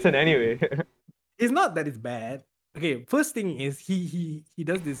 gonna listen anyway. it's not that it's bad. Okay, first thing is he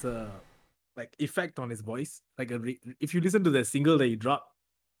does this like effect on his voice. Like if you listen to the single that he dropped,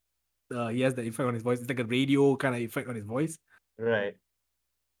 he has the effect on his voice. It's like a radio kind of effect on his voice. Right.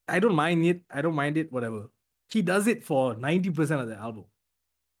 I don't mind it. I don't mind it. Whatever. He does it for 90% of the album.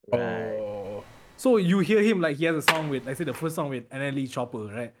 Right. Oh. So you hear him like he has a song with, I say the first song with NLE Chopper,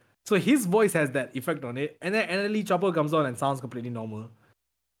 right? So his voice has that effect on it, and then NLE Chopper comes on and sounds completely normal.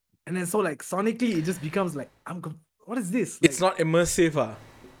 And then so like sonically, it just becomes like what is this? Like, It's not immersive,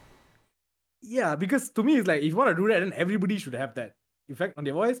 yeah, because to me it's like if you want to do that, then everybody should have that effect on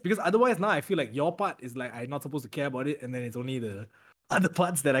their voice. Because otherwise now I feel like your part is like I'm not supposed to care about it, and then it's only the other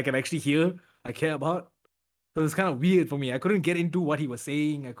parts that I can actually hear I care about. So it's kind of weird for me. I couldn't get into what he was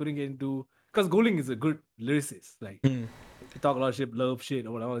saying. I couldn't get into because Goling is a good lyricist. Like he talk a lot of shit, love shit,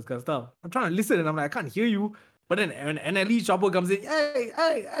 or all this kind of stuff. I'm trying to listen and I'm like, I can't hear you. But then when NLE Chopper comes in, hey,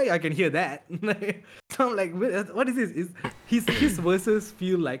 I can hear that. So I'm like, what is this? His verses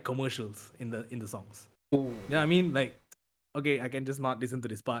feel like commercials in the songs. Ooh. You know what I mean? Like, okay, I can just not listen to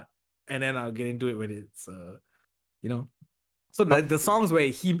this part, and then I'll get into it when it's you know. So the songs where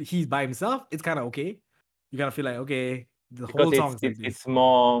he's by himself, it's kind of okay. You kind of feel like okay, the Because whole song is like it's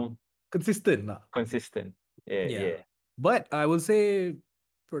more consistent. consistent. Yeah. But I will say,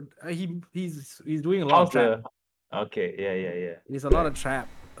 he's doing a lot of trap. Okay, yeah. There's a lot of trap,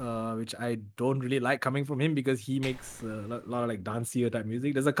 which I don't really like coming from him because he makes a lot of like dancier type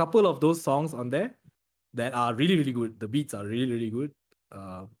music. There's a couple of those songs on there that are really really good. The beats are really really good.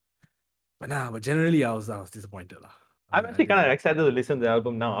 But generally I was disappointed lah. I'm actually kind of excited to listen to the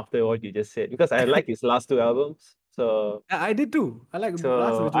album now after what you just said because I like his last two albums. So I did too. I like so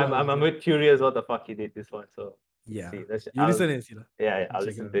last two I'm albums. a bit curious what the fuck he did this one. So Yeah, see. you listen and see lah. Yeah, I'll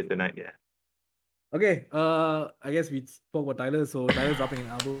Check it listen out. to it tonight. Yeah. Okay, I guess we spoke about Tyler. So Tyler's dropping an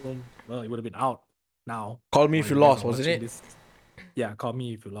album. Well, it would have been out now. Call Me If You Lost, wasn't it? Yeah, Call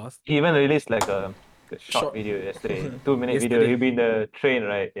Me If You Lost. He even released like a short video yesterday, 2-minute video. He'll be in the train,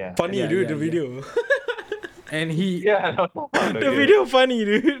 right? Yeah. Funny, Yeah, dude, yeah, the yeah. video. And he The video funny,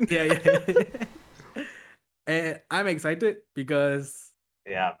 dude. yeah. And I'm excited because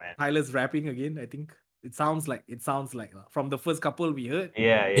yeah, man. Tyler's rapping again. I think it sounds like from the first couple we heard.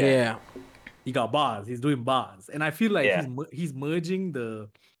 Yeah. He got bars. He's doing bars, and I feel like Yeah. he's merging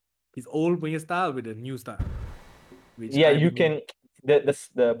his old style with the new style. Which Yeah, I you think can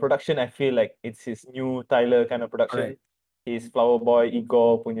the production. I feel like it's his new Tyler kind of production. Correct. His Flower Boy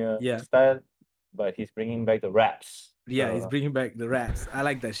Igor punya Yeah. style, but he's bringing back the raps. Yeah, he's So, bringing back the raps. I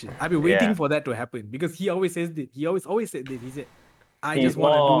like that shit. I've been waiting Yeah. for that to happen because he always says that. He always said this. He said, "I he's just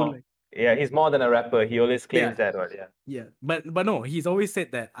want to more. do like." Yeah, he's more than a rapper. He always claims that, right? Yeah. Yeah, but no, he's always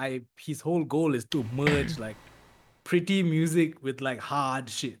said that his whole goal is to merge like pretty music with like hard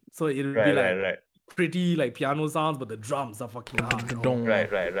shit. So it'll be like Right. pretty like piano sounds, but the drums are fucking hard. or Right.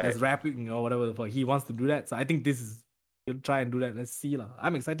 There's rapping or whatever the fuck. He wants to do that. So I think he'll try and do that. Let's see lah.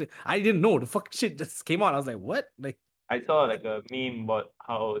 I'm excited. I didn't know the fuck shit just came out. I was like, what? Like I saw like a meme about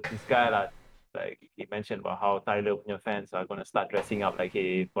how this guy like he mentioned about how Tyler punya fans are gonna start dressing up like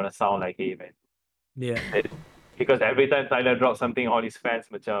him, gonna sound like him, and yeah, because every time Tyler drops something, all his fans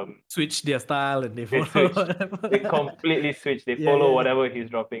macam switch their style and they They follow. switch. They completely switch. They Yeah, follow yeah. whatever he's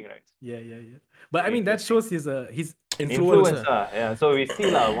dropping, right? Yeah. But I mean that shows his Influencer. Yeah. So we see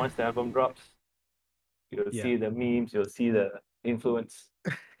lah once the album drops, you'll Yeah. see the memes, you'll see the influence.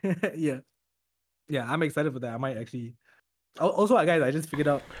 yeah. I'm excited for that. I might actually. Also, guys, I just figured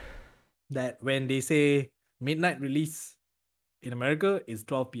out that when they say midnight release in America, it's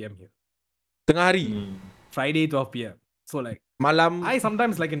 12 p.m. here. Tengah hari. Friday 12 p.m. So like Malam. I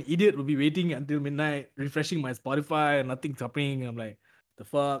sometimes like an idiot will be waiting until midnight, refreshing my Spotify, and nothing's happening. I'm like, the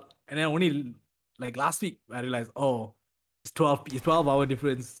fuck? And then only like last week I realized, oh, it's 12-hour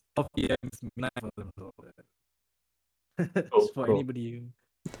difference. 12 p.m. is midnight for them. It's for anybody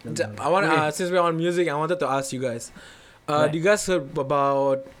who doesn't know. I want Okay. since we're on music, I wanted to ask you guys. Right. Do you guys heard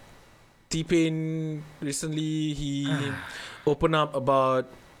about T-Pain recently? He opened up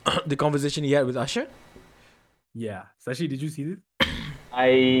about the conversation he had with Usher. Yeah. Sashi, did you see this?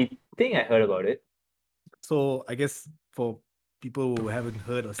 I think I heard about it. So I guess for people who haven't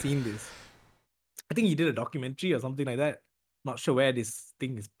heard or seen this, I think he did a documentary or something like that. Not sure where this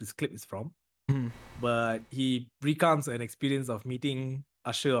clip is from, but he recounts an experience of meeting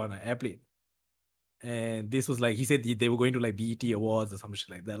Usher on an airplane. And this was like, he said they were going to like BET Awards or some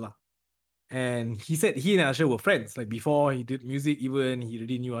shit like that lah. And he said he and Usher were friends. Like before he did music, even he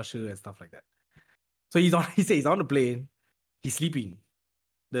already knew Usher and stuff like that. So he says he's on the plane, he's sleeping.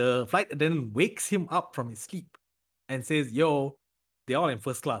 The flight attendant wakes him up from his sleep and says, "Yo," they're all in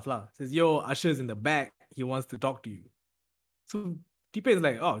first class lah. Says, "Yo, Usher's in the back. He wants to talk to you." So T-Pain's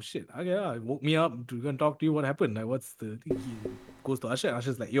like, "Oh shit, okay, yeah, woke me up to go and talk to you. What happened? Like, what's the thing?" He goes to Usher.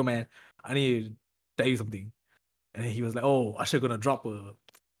 Usher's like, "Yo, man, I need to tell you something." And then he was like, "Oh, Usher gonna drop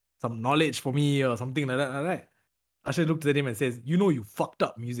some knowledge for me or something like that, right?" Usher looked at him and says, "You know you fucked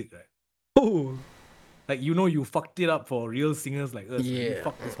up music, right? Oh, Like, you know you fucked it up for real singers like us. Right? You yeah.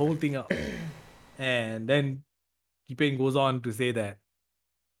 fucked this whole thing up." And then T-Pain goes on to say that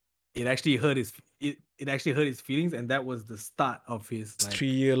it actually hurt his feelings, and that was the start of his like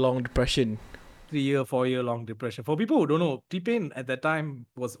 3-year-long depression. 3-year, 4-year long depression. For people who don't know, T-Pain at that time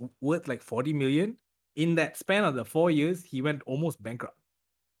was worth like 40 million. In that span of the 4 years, he went almost bankrupt.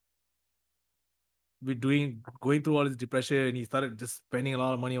 With going through all his depression, and he started just spending a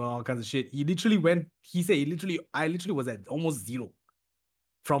lot of money on all kinds of shit. He said I literally was at almost zero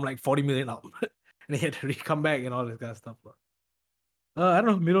from like 40 million out. And he had to come back and all this kind of stuff. I don't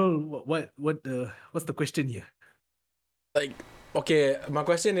know, Middle, what's the question here? Like, okay, my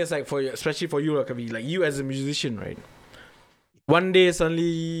question is like for you, especially for you, Kavi, like you as a musician, right? One day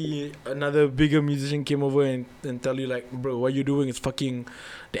suddenly another bigger musician came over and tell you like, bro, what you're doing is fucking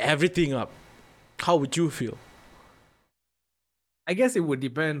everything up. How would you feel? I guess it would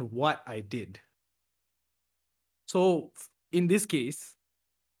depend what I did. So in this case,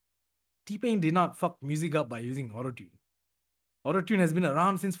 T-Pain did not fuck music up by using autotune. Autotune has been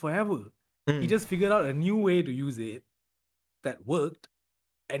around since forever. He just figured out a new way to use it that worked,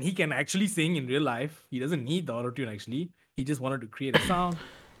 and he can actually sing in real life. He doesn't need the autotune actually. He just wanted to create a sound.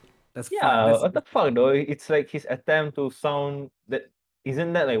 That's fine. Yeah, what the fuck though? It's like his attempt to sound that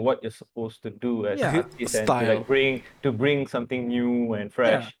isn't that like what you're supposed to do as Yeah. an artist and Style. to bring something new and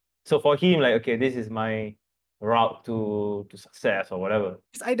fresh. So for him, like, okay, this is my route to success or whatever.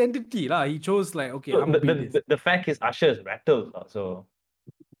 His identity lah. He chose like, okay, So I'm gonna be this. the fact is Usher's rattles, so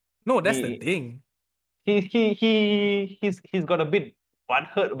No, that's the he thing. he's got a bit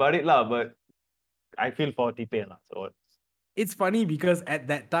butthurt about it lah, but I feel for T-Pain lah. So It's funny because at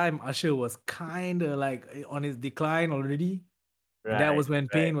that time Usher was kind of like on his decline already. And that was when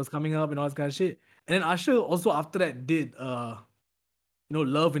Pain was coming up and all this kind of shit. And then Usher also after that did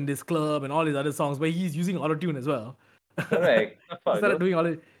Love in This Club and all his other songs where he's using autotune as well. correct. He started doing all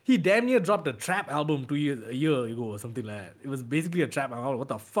it. He damn near dropped a trap album a year ago or something like that. It was basically a trap album. What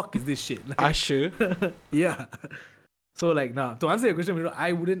the fuck is this shit? Like, Usher. yeah. So like now, to answer your question,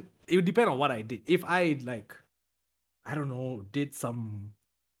 I wouldn't. It would depend on what I did. If I like, I don't know,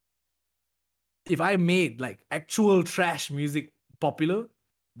 if I made like actual trash music popular,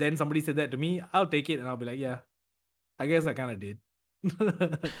 then somebody said that to me, I'll take it and I'll be like, yeah, I guess I kind of did.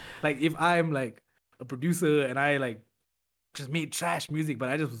 Like if I'm like a producer and I like just made trash music, but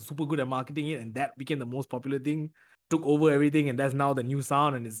I just was super good at marketing it, and that became the most popular thing, took over everything, and that's now the new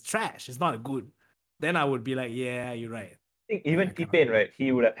sound, and it's trash. It's not good. Then I would be like, yeah, you're right. I think even T-Pain, right,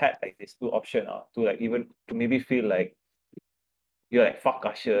 he would have had like these two options to like even to maybe feel like you're like fuck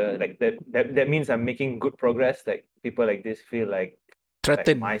Usher, like that means I'm making good progress. Like people like this feel like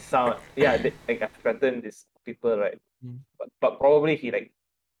Threatened. my sound, yeah, like I've threatened these people, right? But probably he like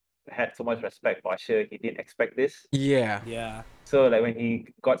had so much respect for Usher, he didn't expect this. Yeah. So like when he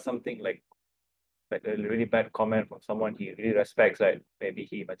got something like a really bad comment from someone he really respects, right? Maybe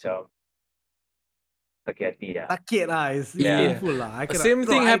he macam sakit hati, yeah. Sakit lah. It's Yeah. painful lah. Same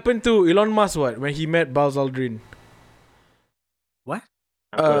thing happened to Elon Musk, when he met Buzz Aldrin. What?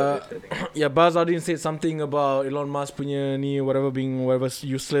 Yeah, Buzz Aldrin said something about Elon Musk punya ni whatever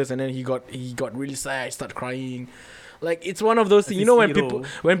useless, and then he got really sad, started crying. Like it's one of those things, you know,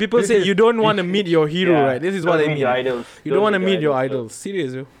 when people say you don't want to meet your hero, Yeah, right? This is what I mean. You don't want to meet your idols.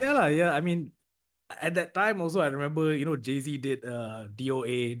 Serious, yo. Yeah. I mean, at that time also, I remember, Jay-Z did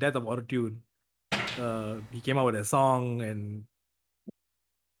DOA, Death of Autotune. He came out with a song, and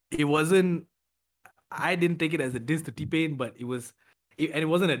it wasn't. I didn't take it as a diss to T-Pain, but it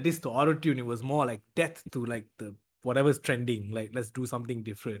wasn't a diss to autotune. It was more like death to like the whatever's trending. Like let's do something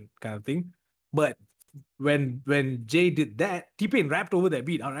different kind of thing. But when Jay did that, T-Pain rapped over that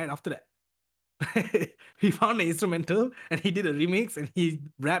beat. All right, after that, he found an instrumental and he did a remix and he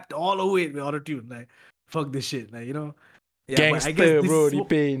rapped all over it with autotune. Like fuck this shit, like Yeah, Gangster, but I guess bro,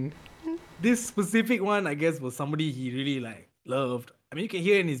 T-Pain. This specific one, I guess, was somebody he really like loved. I mean, you can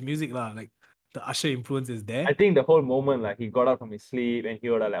hear in his music lah, like the Usher influence is there. I think the whole moment, like he got out from his sleep and he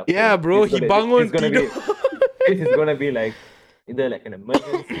would like, yeah, bro, he bangun tidur. This is gonna be like either like an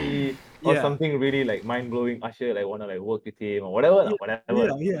emergency or something really like mind blowing. Usher like wanna like work with him or whatever.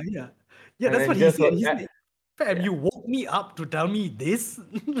 Yeah. Yeah, And that's then what he just said. got He said, fam, yeah. you woke me up to tell me this?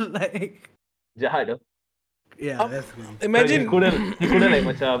 Like, jahat. Though. yeah, that's really So Imagine. he couldn't like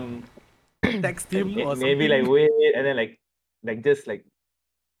macam text like, him or maybe something. like wait and then like just like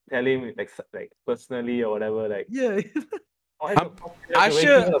tell him like personally or whatever like Yeah. why the fuck you have to wake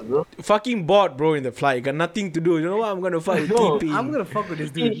me Usher up, bro? fucking bored, bro, in the flight. Got nothing to do. You know what? I'm gonna fuck with No, T-Pain. I'm gonna fuck with this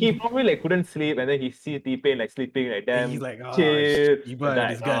he dude. probably like couldn't sleep and then he see T-Pain like sleeping like And he's damn like, oh, chill. Shiba,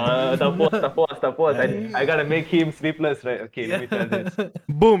 this guy. Tapos. Yeah. I gotta make him sleepless, right? Okay, let me tell this.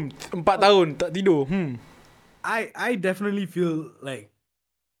 Boom. 4 tahun tak tidur. I definitely feel like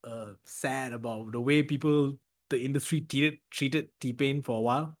sad about the way the industry treated T-Pain for a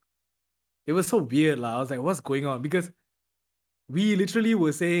while. It was so weird, lah. I was like, what's going on? Because we literally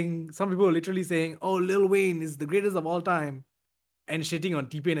were saying, some people were literally saying, oh, Lil Wayne is the greatest of all time, and shitting on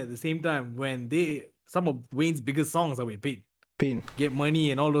T-Pain at the same time when some of Wayne's biggest songs are with Pain. Pain. Get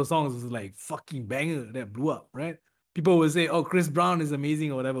Money and all those songs was like fucking banger that blew up, right? People would say, oh, Chris Brown is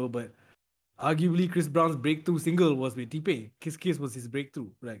amazing or whatever, but arguably Chris Brown's breakthrough single was with T-Pain. Kiss Kiss was his breakthrough.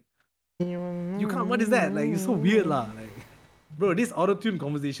 Like, you can't, what is that? Like, it's so weird, lah. Like, bro, this auto-tune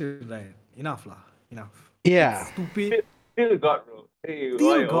conversation, right? Enough, lah. Enough. Yeah. It's stupid. Still God, bro. Hey,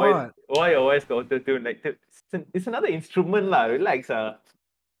 Still God. why always got auto-tune? Like it's another instrument, lah. Relax, I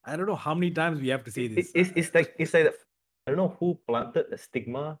don't know how many times we have to say this. It's like I don't know who planted the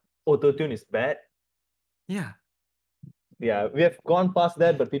stigma. Auto-tune is bad. Yeah. Yeah, we have gone past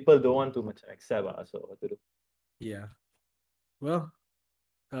that, but people don't want to much accept. So what to do? Yeah. Well,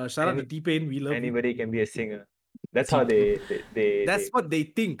 shout out to T-Pain. We love you. Anybody can be a singer. That's how they That's what they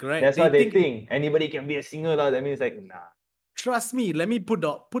think, right? That's what they think. Anybody can be a singer, lah. That means like nah. Trust me. Let me put the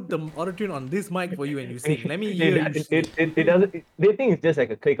auto-tune on this mic for you and you sing. Let me hear you sing. It doesn't. They think it's just like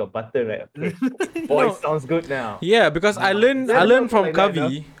a click of button, right? Okay, voice sounds good now. Yeah, because I learned from like that,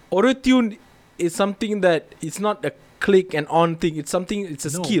 Kavi. Auto-tune is something that it's not a click and on thing. It's something. It's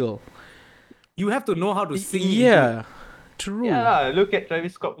a No. skill. You have to know how to sing. Yeah. True. Yeah, lah. Look at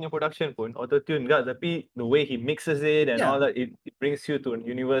Travis Scott punya production pun auto-tune got the way he mixes it and all that. It brings you to a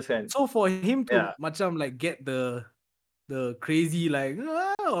universe and So for him to Yeah. macam like get the crazy like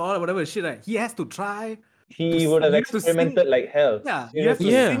or whatever shit, right? He has to try. he would have you have to sing- experimented like hell. Yeah, you have to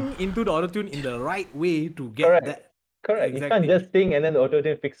Yeah. sing into the autotune in the right way to get Correct. that. Correct. You can't Exactly. just sing and then the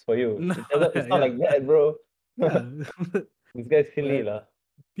auto-tune fix for you. No, It's not yeah. like that, bro. Yeah. This guy's silly, lah.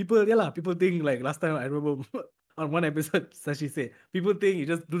 People think like last time I remember on one episode Sashi said people think you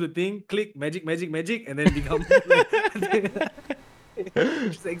just do the thing, click magic, and then become like,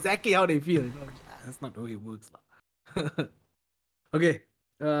 it's exactly how they feel. That's not the way it works. Okay.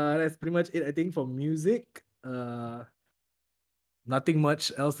 That's pretty much it, I think, for music. Nothing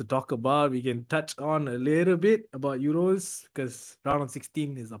much else to talk about. We can touch on a little bit about Euros because round of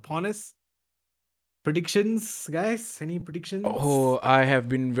 16 is upon us. Predictions, guys? Any predictions? Oh, I have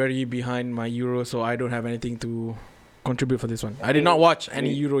been very behind my Euro, so I don't have anything to contribute for this one. I did not watch any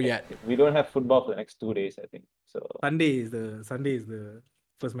Euro yet. We don't have football for the next 2 days, I think. So Sunday is the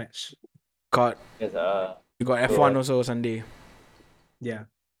first match. Got yes, you got F1 also Sunday. Yeah.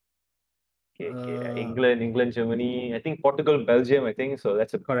 okay. England, Germany. I think Portugal, Belgium. I think so.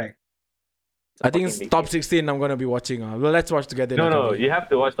 That's a Correct. it's a I think fucking it's big top game. 16 I'm gonna be watching. Well, let's watch together. No, like no, Kavi. you have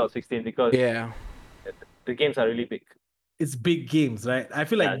to watch top 16 because Yeah. the games are really big. It's big games, right? I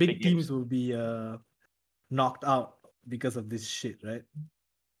feel Yeah, like it's big big teams games. will be knocked out because of this shit, right?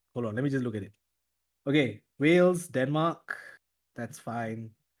 Hold on, let me just look at it. Okay, Wales, Denmark, that's fine.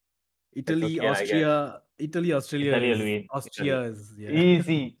 Italy, okay, I Austria, Australia. Italy will win. Austria is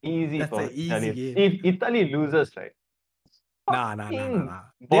Easy That's for an easy Italy. game. If Italy loses, right? Nah. fucking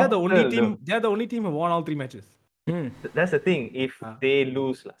They are the only bottle, team. though. They are the only team who won all 3 matches. That's the thing. If Ah. they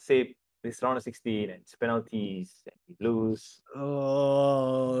lose, say this round of 16 and it's penalties and we lose,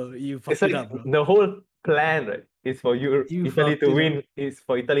 Oh, you it's fucked it like up, bro. the whole plan, right? Is for You Italy fucked to it win. Is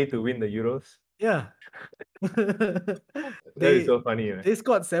for Italy to win the Euros. Yeah. That is so funny, right? They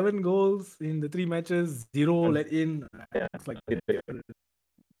scored 7 goals in the 3 matches, 0 let in. Yeah. It's like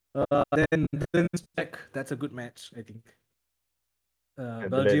then Czech. That's a good match, I think.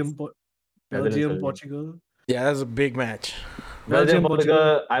 Belgium, Netherlands. Portugal. Yeah, that's a big match. Belgium, Portugal.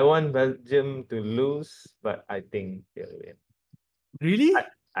 Portugal. I want Belgium to lose, but I think they'll win. Really?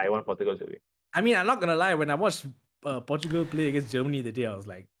 I want Portugal to win. I mean, I'm not gonna lie. When I watched Portugal play against Germany the day, I was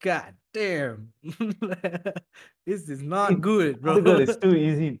like, God damn, this is not good, bro. Portugal is too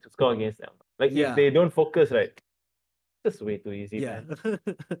easy to score against them. Like Yeah. if they don't focus, right? Just way too easy, Yeah, man.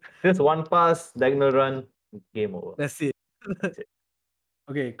 Just one pass, diagonal run, game over. that's it. That's it.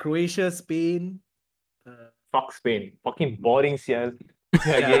 Okay, Croatia, Spain. Fuck Spain. Fucking boring, CL.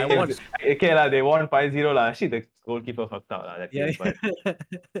 Yeah, I watched. Okay, they won 5-0. Actually, the goalkeeper fucked up that Yeah, game. But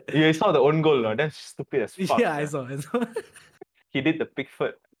you saw the own goal. That's stupid as fuck. yeah, I saw. He did the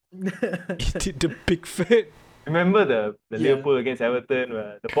Pickford. He did the big fit. Remember the Yeah. Liverpool against Everton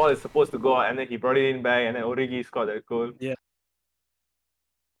where the ball is supposed to go out and then he brought it in back and then Origi scored that goal. Yeah.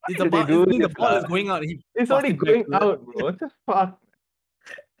 Why It's do they about do the this, ball is lah? going out. It's already going out, bro. What the fuck?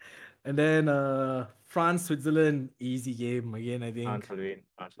 And then France, Switzerland, easy game again, I think. France will win.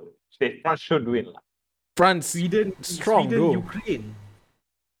 France should win, lah. France Sweden, strong, Sweden, though. Ukraine.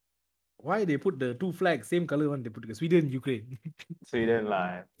 Why they put the two flags, same color one they put together? Sweden, Ukraine. Sweden,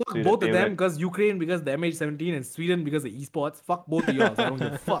 lah. Fuck Sweden both of them favorite. because Ukraine because the MH17 and Sweden because of esports. Fuck both of y'all. I don't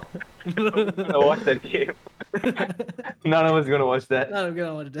give a fuck. I'm gonna watch that game. None of us gonna watch that. I'm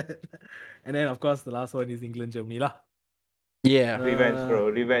gonna watch that. And then of course the last one is England, Germany lah. Yeah. Revenge, bro.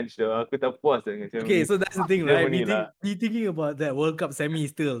 Revenge, though. Aku tak puas dengan Okay, Germany. so that's the thing, right? Germany lah. We thinking about that World Cup semi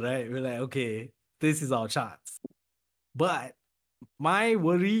still, right? We're like, okay, this is our chance. But my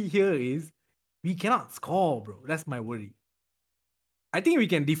worry here is we cannot score, bro. That's my worry. I think we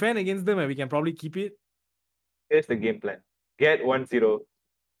can defend against them and we can probably keep it. Here's the game plan. Get 1-0.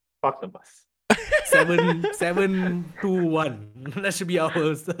 Fuck the bus. 7-2-1. That should be our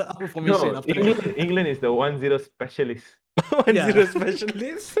formation. No, After that. England is the 1-0 specialist. 1-0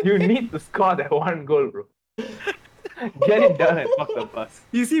 specialist. You need to score that one goal, bro. Get it done and fuck the bus.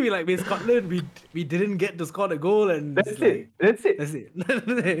 You see, with Scotland, we didn't get to score the goal, and That's it's it. That's it. That's it.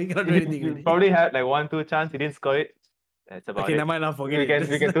 We cannot do anything. You Really. probably had like 1-2 chance. He didn't score it. That's about Okay, it. never mind. Now forget We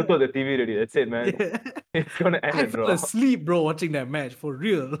it. can tutup the TV already. That's it, man. Yeah. It's gonna end I in fell draw. asleep, bro, watching that match for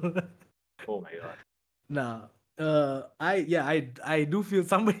real. Oh my god. Nah. I do feel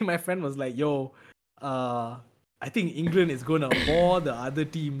somebody, my friend was like, yo, I think England is gonna bore the other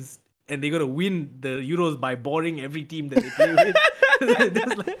teams and they're gonna win the Euros by boring every team that they play with.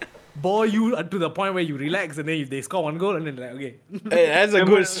 Just like bore you to the point where you relax and then if they score one goal and then like, okay. Hey, that's a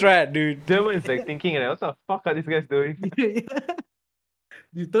good strat, dude. German is like thinking, what the fuck are these guys doing?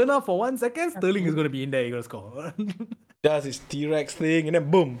 You turn up for 1 second, Sterling is gonna be in there, you're gonna score. Does his T-Rex thing and then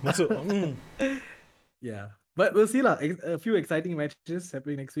boom. Masuk. Yeah. But we'll see lah. A few exciting matches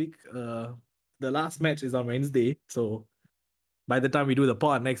happening next week. The last match is on Wednesday, so by the time we do the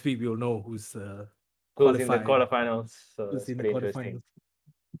pod next week, we'll know who's Who's in the qualified. quarterfinals. So Who's it's in the pretty interesting. quarterfinals.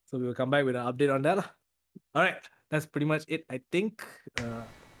 So we will come back with an update on that lah. All right, that's pretty much it. I think.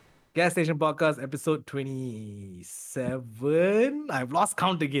 Gas Station Podcast episode 27. I've lost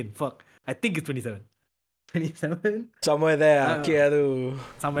count again. Fuck. I think it's 27. 27? Somewhere there. Okay, aduh.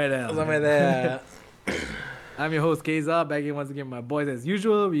 Somewhere there. Somewhere there. I'm your host, Keza. Back in once again, my boys as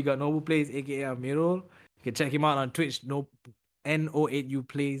usual. We got Nobu Plays, aka Amirul. You can check him out on Twitch, No8U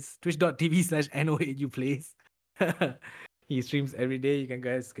Plays, twitch.tv/No8U Plays. He streams every day. You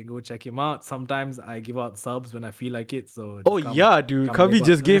guys can go check him out. Sometimes I give out subs when I feel like it. So Oh yeah, dude. Kavi lepak.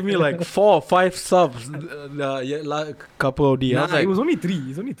 just gave me like 4 or 5 subs. Like couple of days. I was like, it was only 3.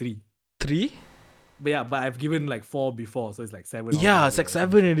 It's only 3. 3? But I've given like 4 before, so it's like 7. Yeah, it's like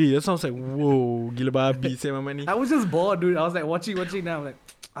 7 already. That sounds like, whoa, gila babi say my money. I was just bored, dude. I was like watching. Now I'm like,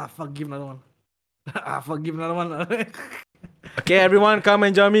 fuck, give another one. Fuck, give another one. Okay, everyone, come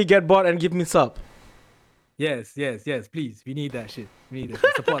and join me. Get bored and give me sub. Yes. Please, we need that shit. We need that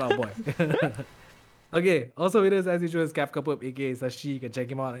shit. Support our boy. Okay. Also with us as usual is Kafka Perp, aka Sashi. You can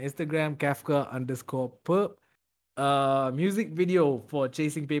check him out on Instagram, Kafka_Perp. Music video for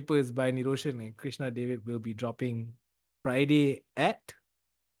Chasing Papers by Niroshan and Krishna David will be dropping Friday at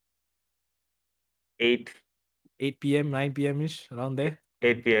 8 p.m., 9 p.m. ish, around there.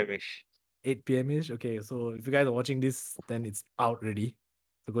 8 p.m. ish. 8 p.m. ish. Okay, so if you guys are watching this, then it's out already.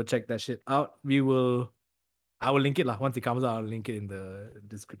 So go check that shit out. I will link it lah. Once it comes out, I'll link it in the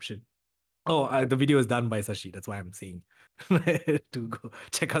description. Oh, the video is done by Sashi. That's why I'm saying to go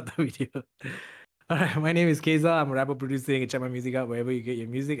check out the video. All right, my name is Keza. I'm a rapper producer. You can check my music out wherever you get your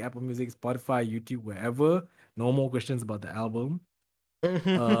music. Apple Music, Spotify, YouTube, wherever. No more questions about the album.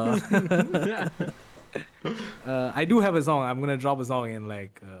 I do have a song. I'm gonna drop a song in in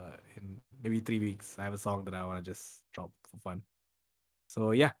maybe 3 weeks. I have a song that I want to just drop for fun.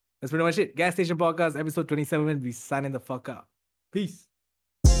 So yeah, that's pretty much it. Gas Station Podcast, episode 27. We signing the fuck out. Peace.